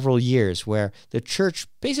II, several years, where the church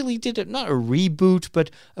basically did not a reboot, but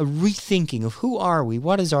a rethinking of who are we,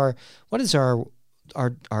 what is our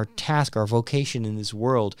task, our vocation in this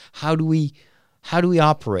world, how do we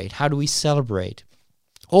operate, how do we celebrate.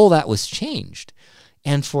 All that was changed.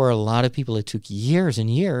 And for a lot of people, it took years and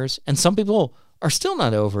years, and some people are still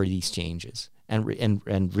not over these changes and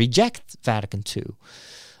reject Vatican II.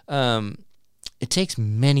 It takes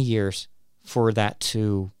many years for that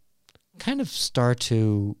to kind of start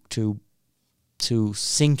to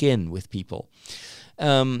sink in with people.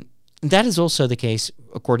 That is also the case,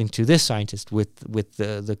 according to this scientist, with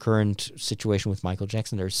the current situation with Michael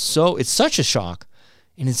Jackson. It's such a shock,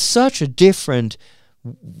 and it's such a different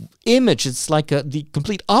image. It's like the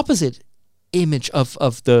complete opposite image of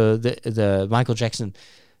the Michael Jackson,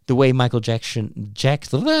 the way Michael Jackson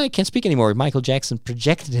I can't speak anymore. Michael Jackson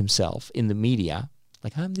projected himself in the media,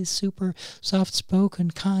 like, I'm this super soft-spoken,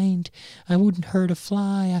 kind, I wouldn't hurt a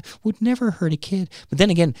fly, I would never hurt a kid. But then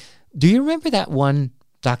again, do you remember that one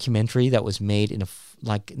documentary that was made in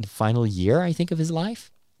the final year, I think, of his life,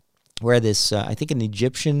 where this I think an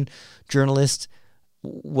Egyptian journalist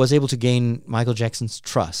was able to gain Michael Jackson's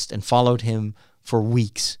trust and followed him for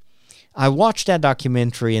weeks. I watched that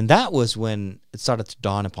documentary, and that was when it started to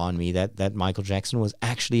dawn upon me that Michael Jackson was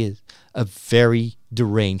actually a very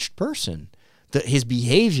deranged person. That his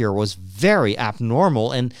behavior was very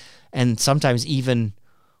abnormal and sometimes even,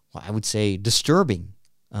 well, I would say, disturbing.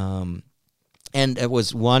 And it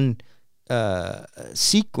was one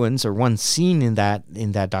sequence or one scene in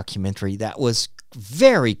that documentary that was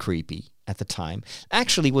very creepy at the time.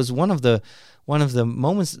 Actually, was one of the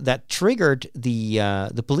moments that triggered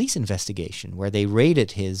the police investigation, where they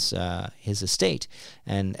raided his estate,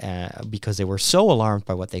 and because they were so alarmed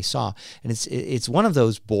by what they saw. And it's one of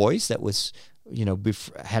those boys that was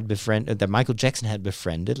had befriended, that Michael Jackson had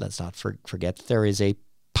befriended. Let's not forget that there is a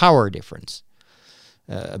power difference.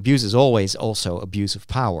 Abuse is always also abuse of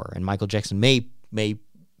power, and Michael Jackson may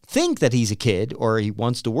think that he's a kid, or he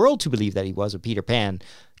wants the world to believe that he was a Peter Pan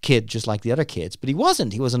kid just like the other kids, but he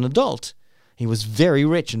wasn't. He was an adult. He was very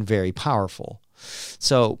rich and very powerful.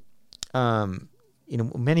 So,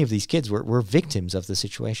 many of these kids were victims of the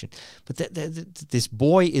situation. But this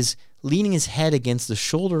boy is leaning his head against the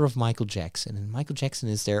shoulder of Michael Jackson. And Michael Jackson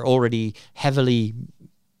is there already heavily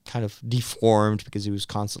kind of deformed because he was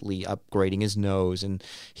constantly upgrading his nose. And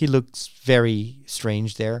he looks very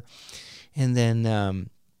strange there. And then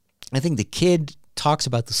I think the kid talks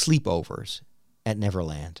about the sleepovers at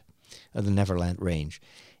Neverland, the Neverland Range.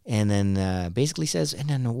 And then basically says, and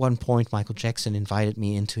then at one point Michael Jackson invited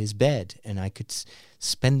me into his bed, and I could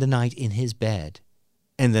spend the night in his bed.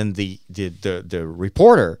 And then the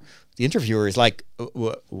reporter, the interviewer, is like,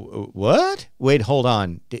 what? Wait, hold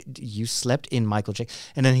on. You slept in Michael Jackson?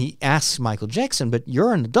 And then he asks Michael Jackson, but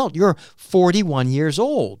you're an adult. You're 41 years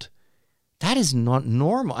old. That is not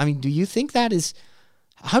normal. I mean, do you think that is...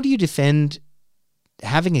 How do you defend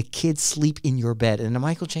having a kid sleep in your bed? And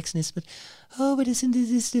Michael Jackson is, but isn't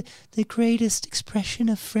this the greatest expression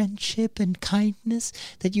of friendship and kindness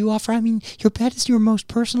that you offer? I mean, your bed is your most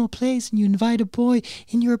personal place, and you invite a boy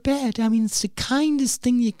in your bed. I mean, it's the kindest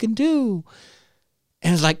thing you can do.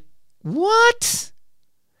 And it's like, what?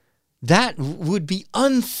 That would be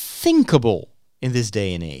unthinkable in this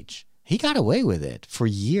day and age. He got away with it for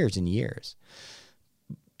years and years.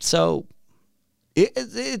 So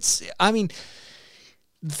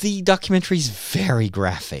the documentary is very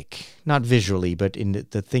graphic, not visually, but in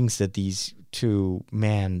the things that these two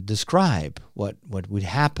men describe, what would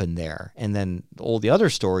happen there. And then all the other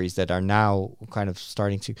stories that are now kind of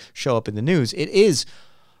starting to show up in the news. It is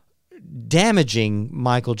damaging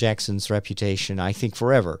Michael Jackson's reputation, I think,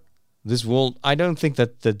 forever. I don't think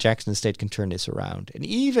that the Jackson estate can turn this around. And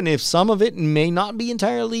even if some of it may not be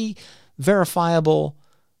entirely verifiable,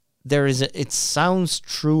 it sounds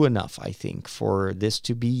true enough, I think, for this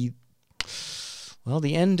to be, well,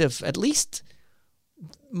 the end of at least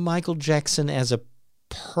Michael Jackson as a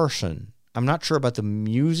person. I'm not sure about the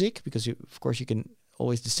music, because of course you can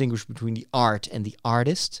always distinguish between the art and the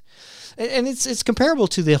artist. And it's comparable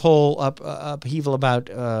to the whole upheaval about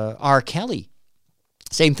R. Kelly.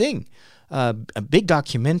 Same thing. A big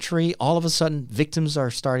documentary, all of a sudden victims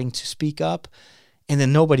are starting to speak up, and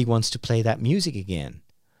then nobody wants to play that music again.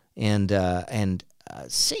 And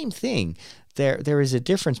same thing. There is a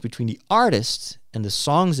difference between the artist and the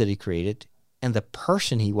songs that he created and the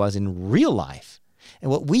person he was in real life.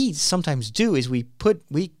 And what we sometimes do is we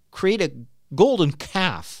create a golden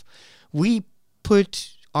calf. We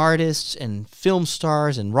put artists and film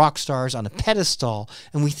stars and rock stars on a pedestal,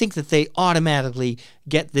 and we think that they automatically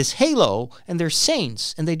get this halo and they're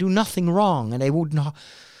saints and they do nothing wrong and they would not.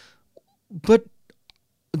 But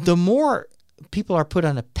the more people are put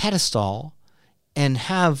on a pedestal and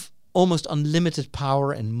have almost unlimited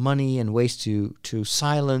power and money and ways to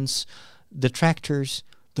silence detractors,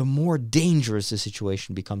 the more dangerous the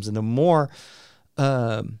situation becomes, and the more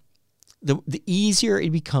the easier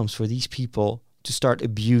it becomes for these people to start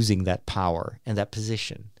abusing that power and that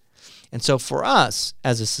position. And so for us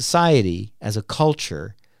as a society, as a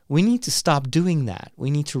culture, we need to stop doing that. We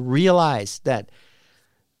need to realize that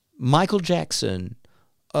Michael Jackson,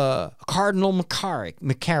 Cardinal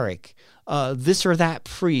McCarrick, this or that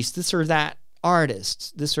priest, this or that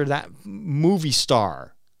artist, this or that movie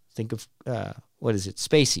star. Think of,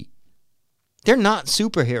 Spacey. They're not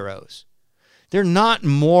superheroes. They're not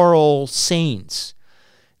moral saints.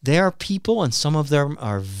 They are people, and some of them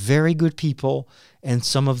are very good people, and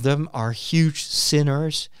some of them are huge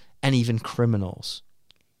sinners and even criminals.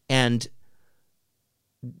 And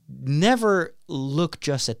never look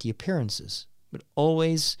just at the appearances, but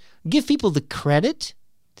always give people the credit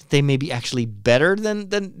that they may be actually better than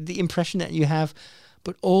the impression that you have,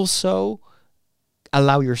 but also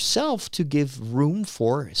allow yourself to give room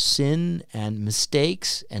for sin and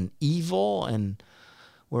mistakes and evil, and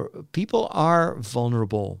where people are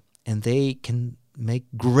vulnerable and they can make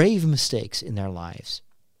grave mistakes in their lives.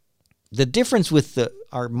 The difference with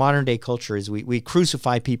our modern day culture is we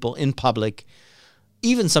crucify people in public,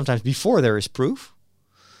 even sometimes before there is proof.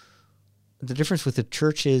 The difference with the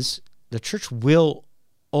church is the church will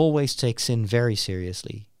always take sin very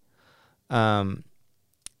seriously,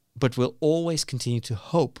 but will always continue to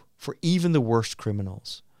hope for even the worst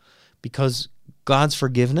criminals, because God's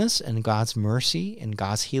forgiveness and God's mercy and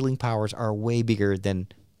God's healing powers are way bigger than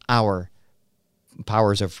our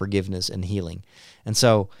powers of forgiveness and healing. And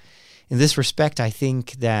so in this respect, I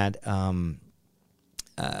think that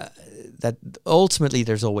that ultimately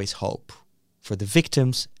there's always hope for the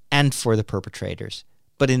victims and for the perpetrators.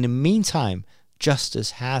 But in the meantime,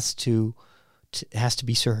 justice has to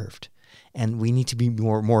be served, and we need to be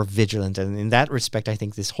more vigilant. And in that respect, I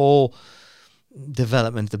think this whole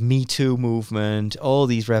development, the Me Too movement, all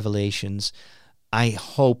these revelations, I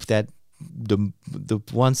hope that the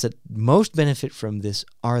ones that most benefit from this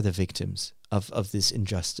are the victims of this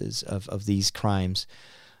injustice, of these crimes,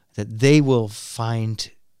 that they will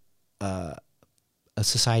find a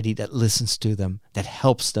society that listens to them, that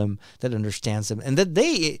helps them, that understands them, and that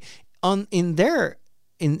they,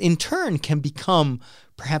 in turn, can become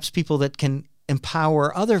perhaps people that can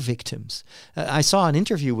empower other victims. I saw an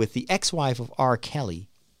interview with the ex-wife of R. Kelly,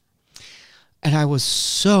 and I was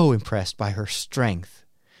so impressed by her strength.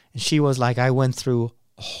 And she was like, I went through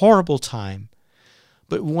a horrible time,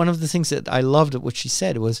 but one of the things that I loved at what she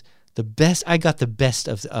said was, I got the best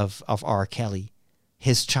of R. Kelly,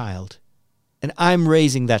 his child. And I'm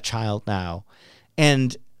raising that child now.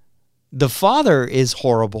 And the father is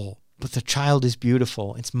horrible, but the child is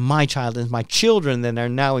beautiful. It's my child and my children that are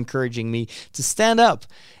now encouraging me to stand up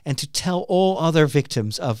and to tell all other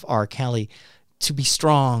victims of R. Kelly to be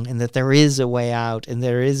strong, and that there is a way out, and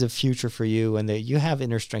there is a future for you, and that you have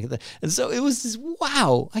inner strength. And so it was this,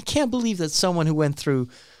 wow, I can't believe that someone who went through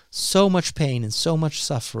so much pain and so much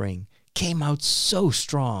suffering came out so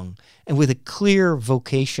strong and with a clear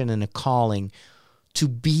vocation and a calling to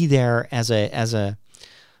be there as an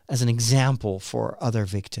example for other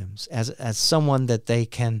victims, as someone that they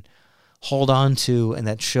can hold on to, and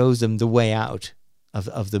that shows them the way out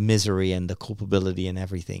of the misery and the culpability and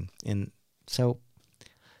everything. And so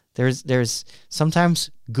there's sometimes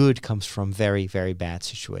good comes from very, very bad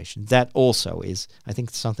situations. That also is, I think,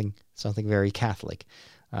 something very Catholic.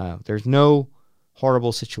 There's no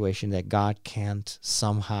horrible situation that God can't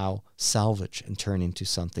somehow salvage and turn into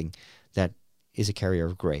something that is a carrier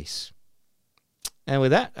of grace. And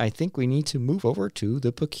with that, I think we need to move over to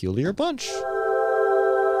the Peculiar Bunch.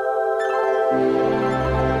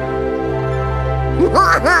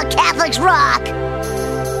 Catholics rock!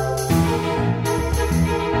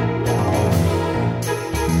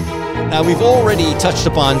 Now, we've already touched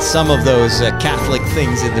upon some of those Catholic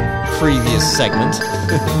things in the previous segment.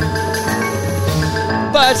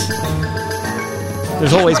 But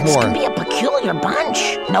there's always Catholics more. Can be a peculiar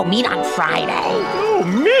bunch. No meat on Friday. Oh,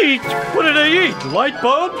 meat? What do they eat? Light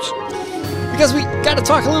bulbs? Because we got to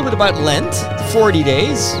talk a little bit about Lent, 40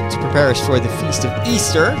 days to prepare us for the Feast of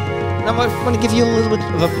Easter. And I want to give you a little bit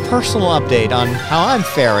of a personal update on how I'm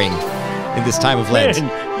faring in this time of Lent.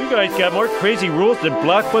 Man, you guys got more crazy rules than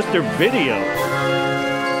Blockbuster Video.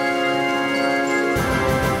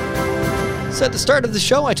 So at the start of the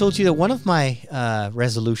show, I told you that one of my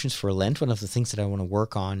resolutions for Lent, one of the things that I want to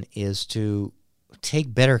work on, is to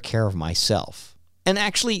take better care of myself. And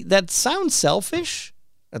actually, that sounds selfish,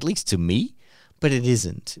 at least to me, but it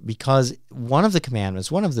isn't. Because one of the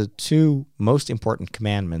commandments, one of the two most important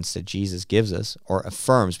commandments that Jesus gives us, or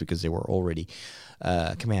affirms because they were already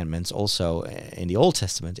commandments also in the Old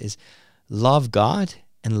Testament, is love God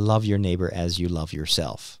and love your neighbor as you love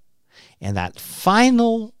yourself. And that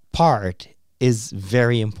final part is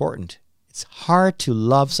very important. It's hard to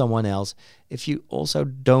love someone else if you also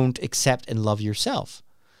don't accept and love yourself.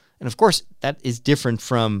 And of course, that is different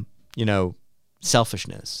from,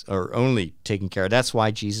 selfishness or only taking care. That's why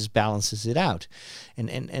Jesus balances it out.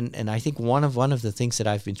 And I think one of the things that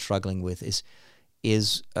I've been struggling with is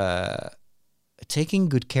taking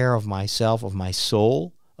good care of myself, of my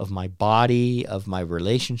soul, of my body, of my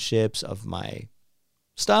relationships, of my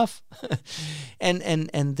stuff.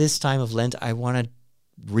 and this time of Lent, I want to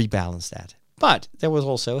rebalance that. But there was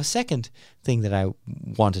also a second thing that I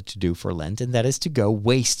wanted to do for Lent, and that is to go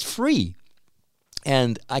waste-free.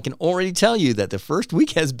 And I can already tell you that the first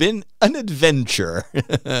week has been an adventure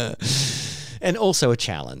and also a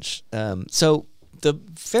challenge. So the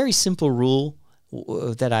very simple rule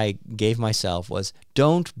that I gave myself was,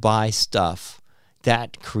 don't buy stuff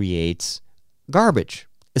that creates garbage,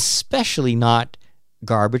 especially not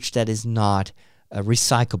garbage that is not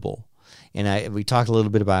recyclable. And we talked a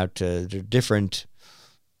little bit about the different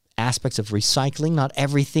aspects of recycling. Not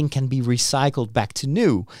everything can be recycled back to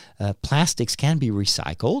new. Plastics can be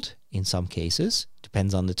recycled in some cases,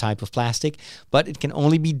 depends on the type of plastic, but it can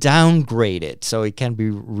only be downgraded. So it can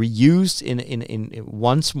be reused in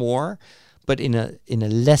once more, but in a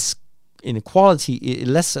lesser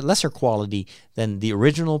quality than the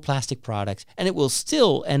original plastic product, and it will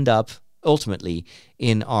still end up ultimately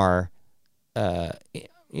in our on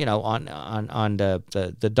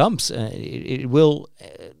the dumps. It will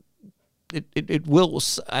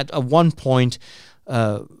at one point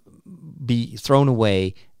be thrown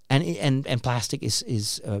away, and plastic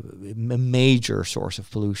is a major source of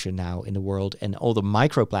pollution now in the world, and all the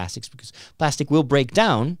microplastics, because plastic will break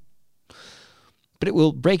down, but it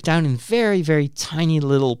will break down in very, very tiny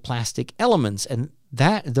little plastic elements. And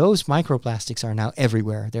those microplastics are now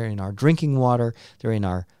everywhere. They're in our drinking water. They're in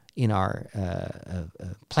our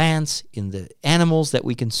plants, in the animals that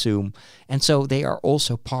we consume. And so they are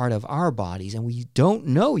also part of our bodies. And we don't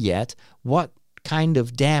know yet what kind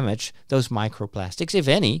of damage those microplastics, if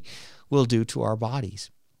any, will do to our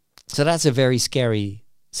bodies. So that's a very scary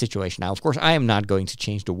situation. Now, of course, I am not going to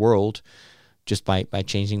change the world just by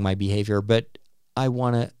changing my behavior, but I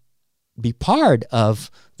want to be part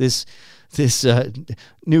of this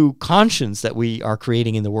new conscience that we are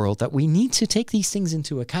creating in the world, that we need to take these things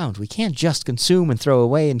into account. We can't just consume and throw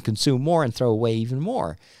away and consume more and throw away even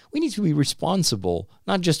more. We need to be responsible,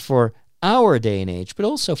 not just for our day and age, but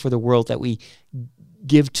also for the world that we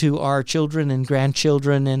give to our children and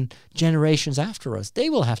grandchildren and generations after us. They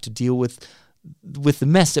will have to deal with the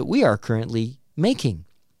mess that we are currently making.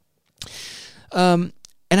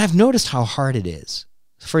 And I've noticed how hard it is.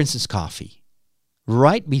 For instance, coffee.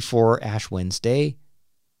 Right before Ash Wednesday,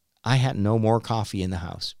 I had no more coffee in the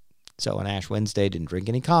house. So on Ash Wednesday, I didn't drink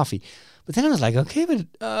any coffee. But then I was like, okay, but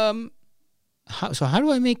how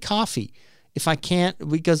do I make coffee? If I can't,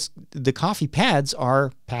 because the coffee pads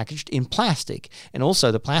are packaged in plastic. And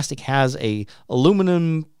also the plastic has a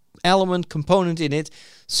aluminum element component in it,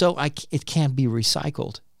 so it can't be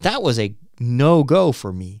recycled. That was a no-go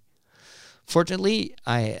for me. Fortunately,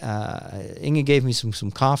 Inge gave me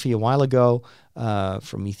some coffee a while ago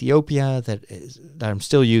from Ethiopia that I'm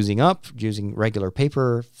still using regular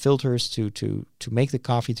paper filters to make the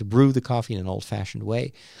coffee, to brew the coffee in an old-fashioned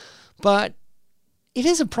way. But it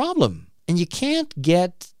is a problem, and you can't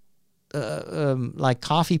get like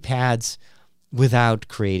coffee pads without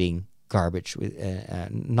creating garbage, with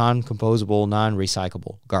non-composable,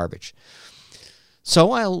 non-recyclable garbage.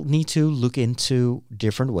 So I'll need to look into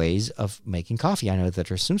different ways of making coffee. I know that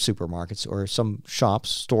there are some supermarkets or some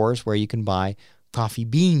shops, stores where you can buy coffee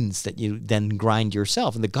beans that you then grind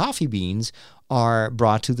yourself. And the coffee beans are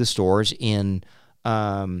brought to the stores in,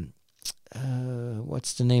 what's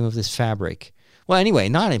the name of this fabric? Well, anyway,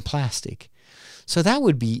 not in plastic. So that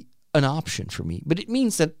would be an option for me. But it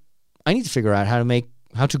means that I need to figure out how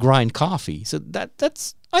to grind coffee. So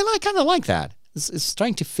I kind of like that. It's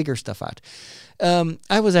trying to figure stuff out.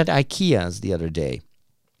 I was at IKEA's the other day,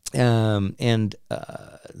 and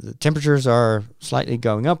the temperatures are slightly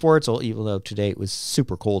going upwards, even though today it was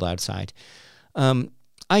super cold outside.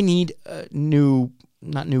 I need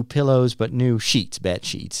not new pillows, but new sheets, bed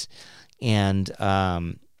sheets. And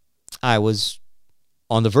I was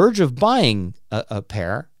on the verge of buying a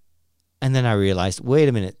pair, and then I realized, wait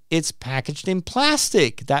a minute, it's packaged in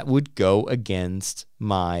plastic. That would go against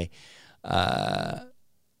my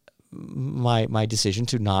decision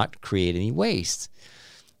to not create any waste.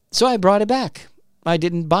 So I brought it back. I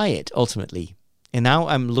didn't buy it ultimately. And now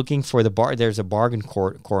I'm looking for there's a bargain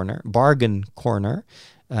corner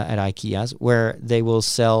at IKEA's where they will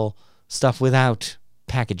sell stuff without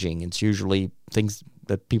packaging. It's usually things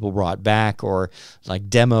that people brought back or like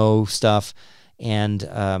demo stuff. And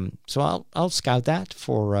so I'll scout that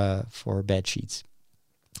for bed sheets.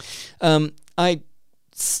 I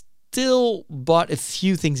still bought a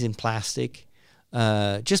few things in plastic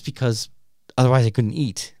just because otherwise I couldn't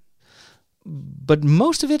eat. But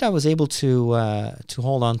most of it I was able to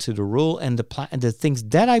hold on to the rule, and the things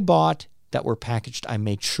that I bought that were packaged, I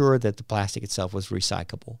made sure that the plastic itself was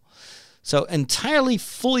recyclable. So entirely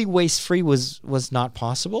fully waste-free was not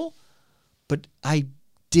possible, but I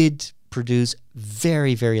did produce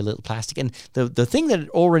very, very little plastic. And the thing that it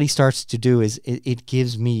already starts to do is it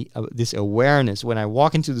gives me this awareness when I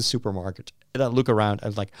walk into the supermarket and I look around,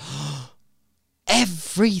 I'm like,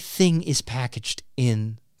 everything is packaged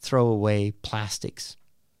in throwaway plastics.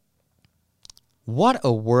 What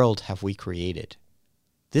a world have we created?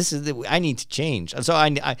 I need to change. So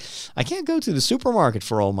I can't go to the supermarket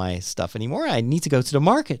for all my stuff anymore. I need to go to the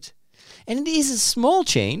market. And it is a small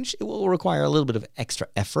change. It will require a little bit of extra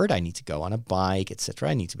effort. I need to go on a bike, etc.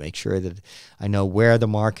 I need to make sure that I know where the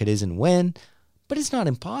market is and when. But it's not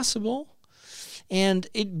impossible. And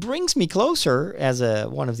it brings me closer, as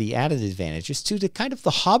one of the added advantages, to the kind of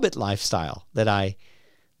the Hobbit lifestyle that I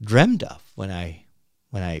dreamed of when I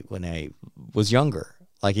was younger,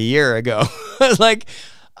 like a year ago. Like,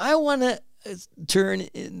 I want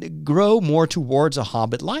to grow more towards a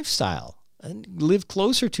Hobbit lifestyle and live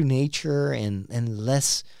closer to nature and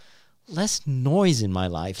less noise in my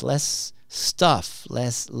life, less stuff,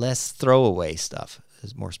 less throwaway stuff,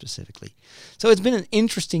 more specifically. So it's been an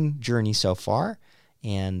interesting journey so far,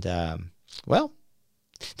 and well,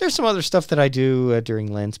 there's some other stuff that I do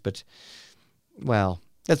during Lent, but well,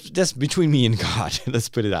 that's between me and God. Let's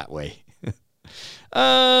put it that way.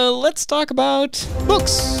 Let's talk about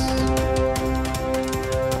books.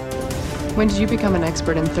 When did you become an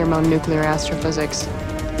expert in thermonuclear astrophysics?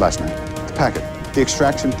 Last night. The packet. The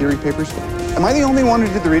extraction theory papers. Am I the only one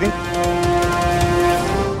who did the reading?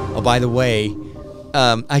 Oh, by the way,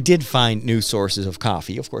 I did find new sources of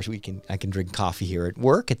coffee. Of course, I can drink coffee here at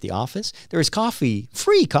work, at the office. There is coffee,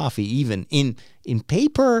 free coffee even, in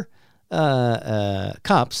paper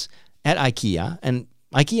cups at IKEA. And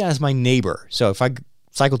IKEA is my neighbor. So if I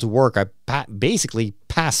cycle to work, I basically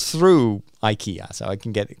pass through IKEA. So I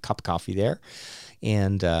can get a cup of coffee there.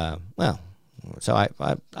 And, so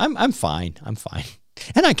I'm fine. I'm fine.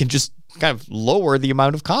 And I can just kind of lower the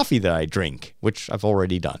amount of coffee that I drink, which I've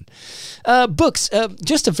already done. Books,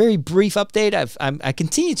 just a very brief update. I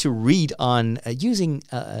continue to read on using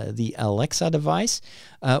the Alexa device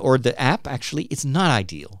or the app. Actually, it's not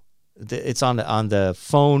ideal. It's on the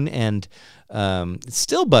phone, and it's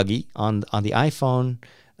still buggy on the iPhone.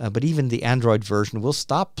 But even the Android version will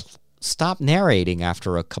stop narrating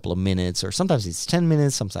after a couple of minutes, or sometimes it's 10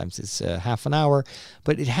 minutes, sometimes it's half an hour.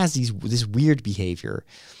 But it has this weird behavior.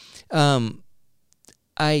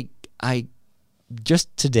 I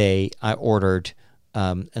just today I ordered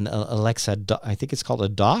an Alexa. I think it's called a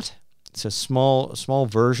Dot. It's a small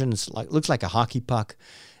version. It's looks like a hockey puck,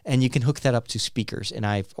 and you can hook that up to speakers. And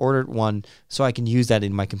I've ordered one so I can use that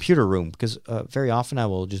in my computer room, because very often I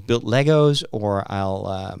will just build Legos, or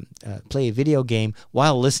I'll play a video game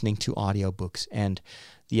while listening to audiobooks. And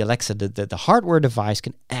the Alexa, the hardware device,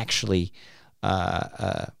 can actually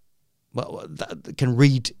can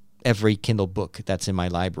read every Kindle book that's in my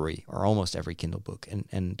library, or almost every Kindle book,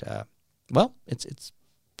 and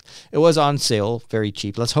it was on sale, very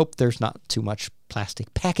cheap. Let's hope there's not too much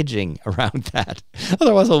plastic packaging around that,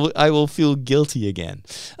 otherwise I will feel guilty again.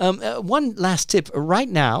 One last tip right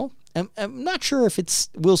now. I'm not sure if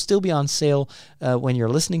will still be on sale when you're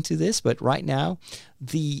listening to this, but right now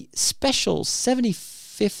the special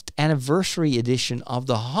 75th anniversary edition of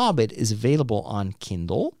The Hobbit is available on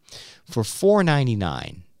Kindle for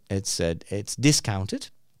 $4.99. It's discounted,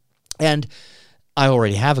 and I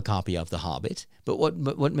already have a copy of The Hobbit. But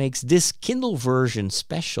what makes this Kindle version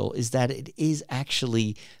special is that it is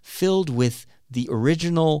actually filled with the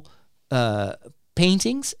original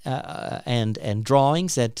paintings and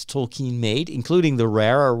drawings that Tolkien made, including the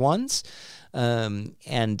rarer ones.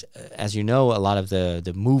 And as you know, a lot of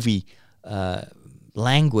the movie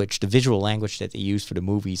language, the visual language that they used for the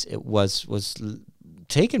movies, it was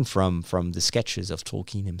taken from the sketches of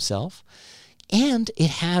Tolkien himself. And it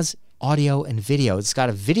has audio and video. It's got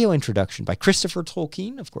a video introduction by Christopher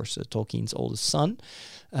Tolkien, of course, Tolkien's oldest son.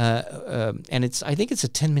 And I think it's a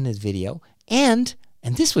 10-minute video. And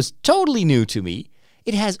this was totally new to me,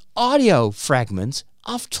 it has audio fragments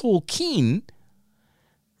of Tolkien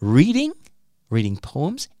reading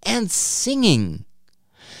poems and singing.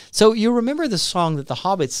 So you remember the song that the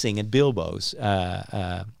hobbits sing at Bilbo's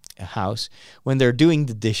house when they're doing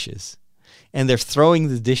the dishes, and they're throwing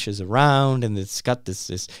the dishes around, and it's got this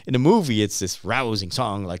in the movie it's this rousing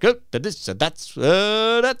song like that's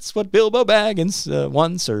what Bilbo Baggins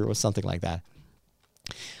wants, or something like that.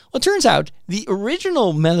 Well, it turns out the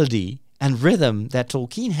original melody and rhythm that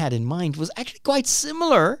Tolkien had in mind was actually quite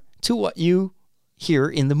similar to what you hear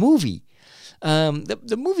in the movie.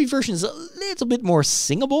 The movie version is a little bit more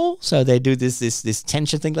singable, so they do this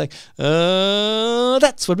tension thing like,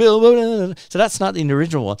 that's what Bilbo. So that's not in the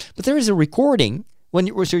original one, but there is a recording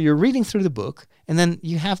so you're reading through the book, and then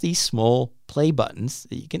you have these small play buttons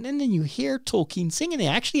that you can, and then you hear Tolkien singing. He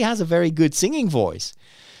actually has a very good singing voice,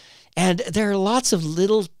 and there are lots of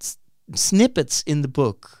little snippets in the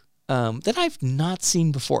book that I've not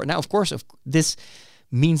seen before. Now, of course, this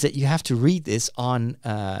means that you have to read this on,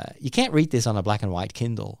 you can't read this on a black and white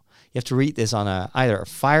Kindle. You have to read this on either a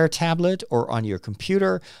Fire tablet, or on your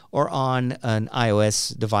computer, or on an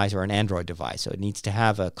iOS device or an Android device. So it needs to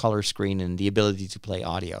have a color screen and the ability to play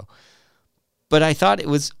audio. But I thought it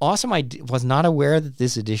was awesome. I was not aware that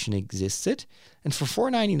this edition existed. And for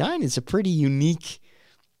 $4.99, it's a pretty unique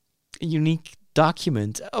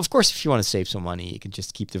document. Of course, if you want to save some money, you can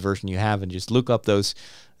just keep the version you have and just look up those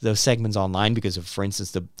segments online, because of, for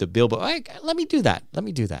instance, the Bilbo. Let me do that.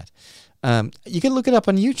 You can look it up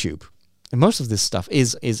on YouTube, and most of this stuff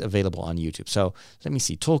is available on YouTube. So let me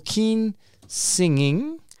see. Tolkien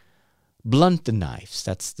singing "Blunt the Knives."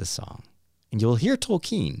 That's the song, and you'll hear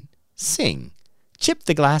Tolkien sing "Chip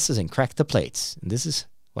the glasses and crack the plates." And this is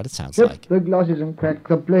what it sounds like. Chip the glasses and crack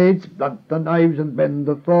the plates, blunt the knives and bend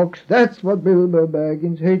the forks. That's what Bilbo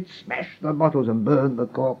Baggins hates. Smash the bottles and burn the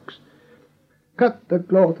corks. cut the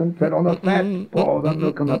cloth and tread on the fat, pour the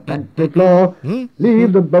milk on the pantry floor,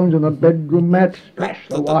 leave the bones on the bedroom mat, splash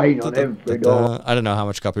the wine on every door. I don't know how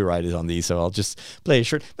much copyright is on these, so I'll just play a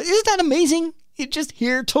short. But isn't that amazing? You just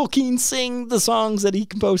hear Tolkien sing the songs that he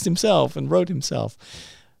composed himself and wrote himself.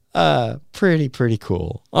 Pretty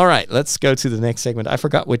cool. All right, let's go to the next segment. I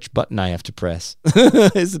forgot which button I have to press.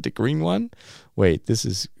 Is it the green one? Wait, this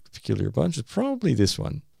is Peculiar Bunch. It's probably this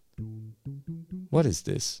one. What is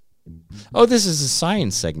this? Oh, this is a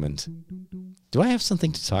science segment. Do I have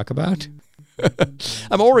something to talk about?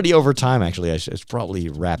 I'm already over time, actually. I should probably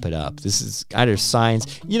wrap it up. This is either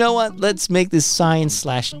science. You know what? Let's make this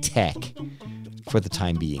science/tech for the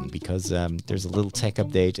time being, because there's a little tech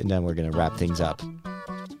update, and then we're going to wrap things up.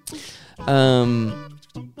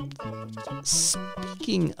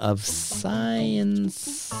 Speaking of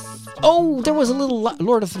science... Oh, there was a little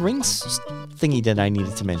Lord of the Rings thingy that I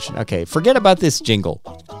needed to mention. Okay, forget about this jingle.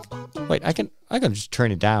 Wait, I can just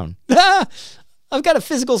turn it down. I've got a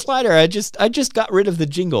physical slider. I just got rid of the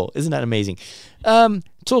jingle. Isn't that amazing?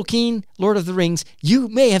 Tolkien, Lord of the Rings. You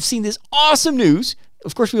may have seen this awesome news.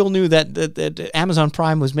 Of course, we all knew that Amazon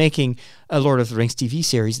Prime was making a Lord of the Rings TV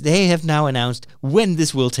series. They have now announced when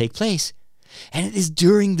this will take place. And it is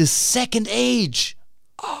during the Second Age.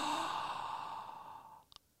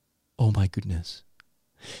 Oh my goodness.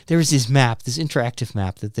 There is this map, this interactive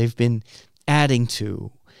map that they've been adding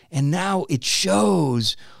to. And now it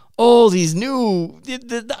shows all these new...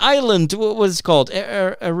 The island, what was it called?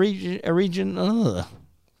 A region... the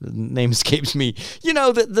name escapes me. You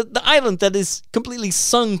know, the island that is completely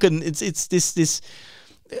sunken. It's this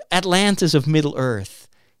Atlantis of Middle Earth.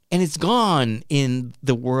 And it's gone in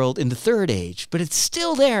the world in the Third Age, but it's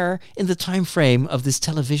still there in the time frame of this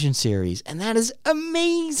television series. And that is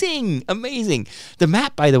amazing, amazing. The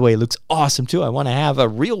map, by the way, looks awesome too. I want to have a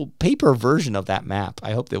real paper version of that map.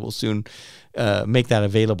 I hope they will soon make that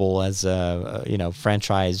available as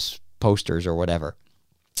franchise posters or whatever.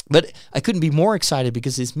 But I couldn't be more excited,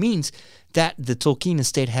 because this means that the Tolkien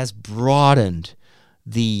estate has broadened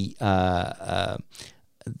the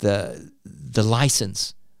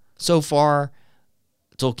license. So far,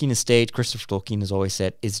 Tolkien estate, Christopher Tolkien has always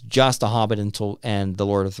said, it's just The Hobbit and The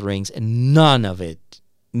Lord of the Rings, and none of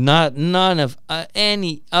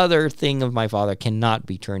any other thing of my father cannot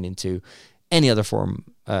be turned into any other form,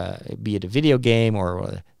 be it a video game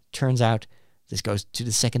or turns out this goes to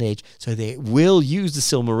the Second Age. So they will use the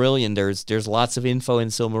Silmarillion. There's lots of info in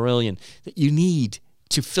Silmarillion that you need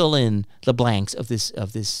to fill in the blanks of this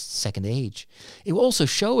Second Age. It will also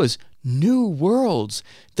show us new worlds.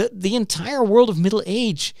 The entire world of Middle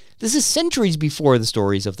Age. This is centuries before the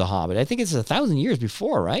stories of The Hobbit. I think it's 1,000 years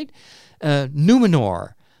before, right?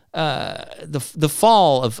 Numenor. The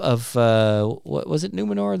fall of what was it?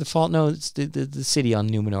 Numenor? The fall? No, it's the city on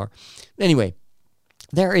Numenor. Anyway,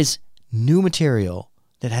 there is new material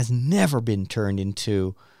that has never been turned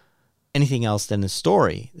into anything else than a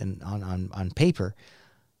story and on paper.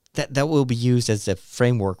 That will be used as the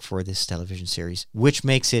framework for this television series, which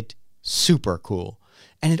makes it super cool.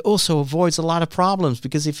 And it also avoids a lot of problems,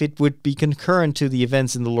 because if it would be concurrent to the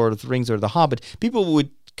events in The Lord of the Rings or The Hobbit, people would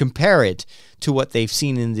compare it to what they've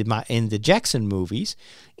seen in the Jackson movies.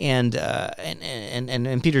 And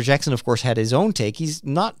Peter Jackson, of course, had his own take. He's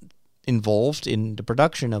not involved in the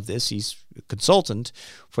production of this. He's a consultant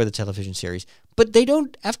for the television series. But they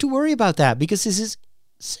don't have to worry about that, because this is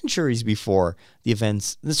centuries before the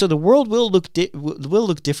events. So the world will look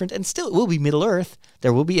different, and still it will be Middle Earth.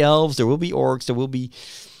 There will be elves, there will be orcs, there will be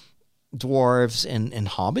dwarves and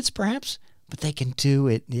hobbits perhaps, but they can do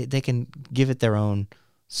it. They can give it their own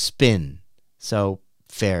spin. So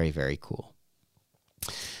very, very cool.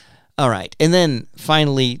 All right. And then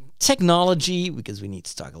finally, technology, because we need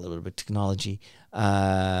to talk a little bit of technology.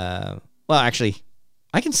 Well, actually,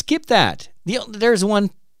 I can skip that. There's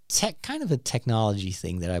one kind of a technology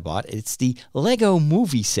thing that I bought. It's the Lego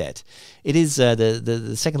movie set. It is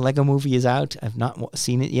the second Lego movie is out. I've not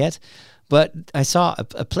seen it yet, but I saw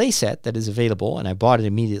a play set that is available, and I bought it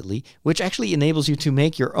immediately, which actually enables you to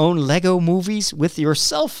make your own Lego movies with your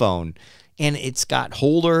cell phone. And it's got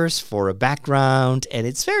holders for a background, and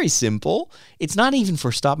it's very simple. It's not even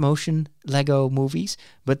for stop motion Lego movies,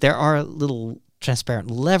 but there are little transparent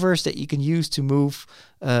levers that you can use to move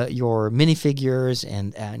your minifigures,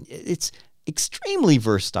 and it's extremely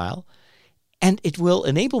versatile, and it will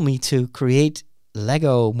enable me to create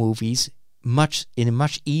Lego movies in a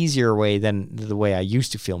much easier way than the way I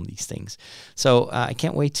used to film these things. So I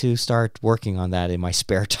can't wait to start working on that in my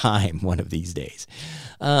spare time one of these days.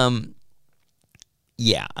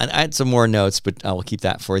 Yeah, and I had some more notes, but I will keep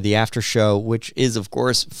that for the after show, which is, of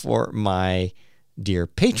course, for my dear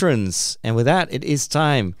patrons. And with that, it is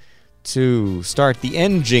time to start the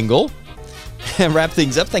end jingle and wrap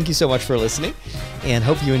things up. Thank you so much for listening, and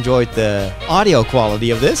hope you enjoyed the audio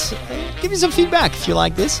quality of this. Give me some feedback if you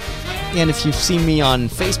like this. And if you've seen me on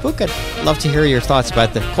Facebook, I'd love to hear your thoughts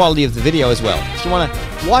about the quality of the video as well. If you want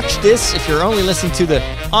to watch this, if you're only listening to the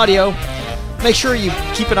audio, make sure you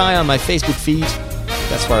keep an eye on my Facebook feed.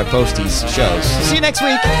 That's where I post these shows. See you next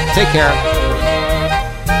week. Take care.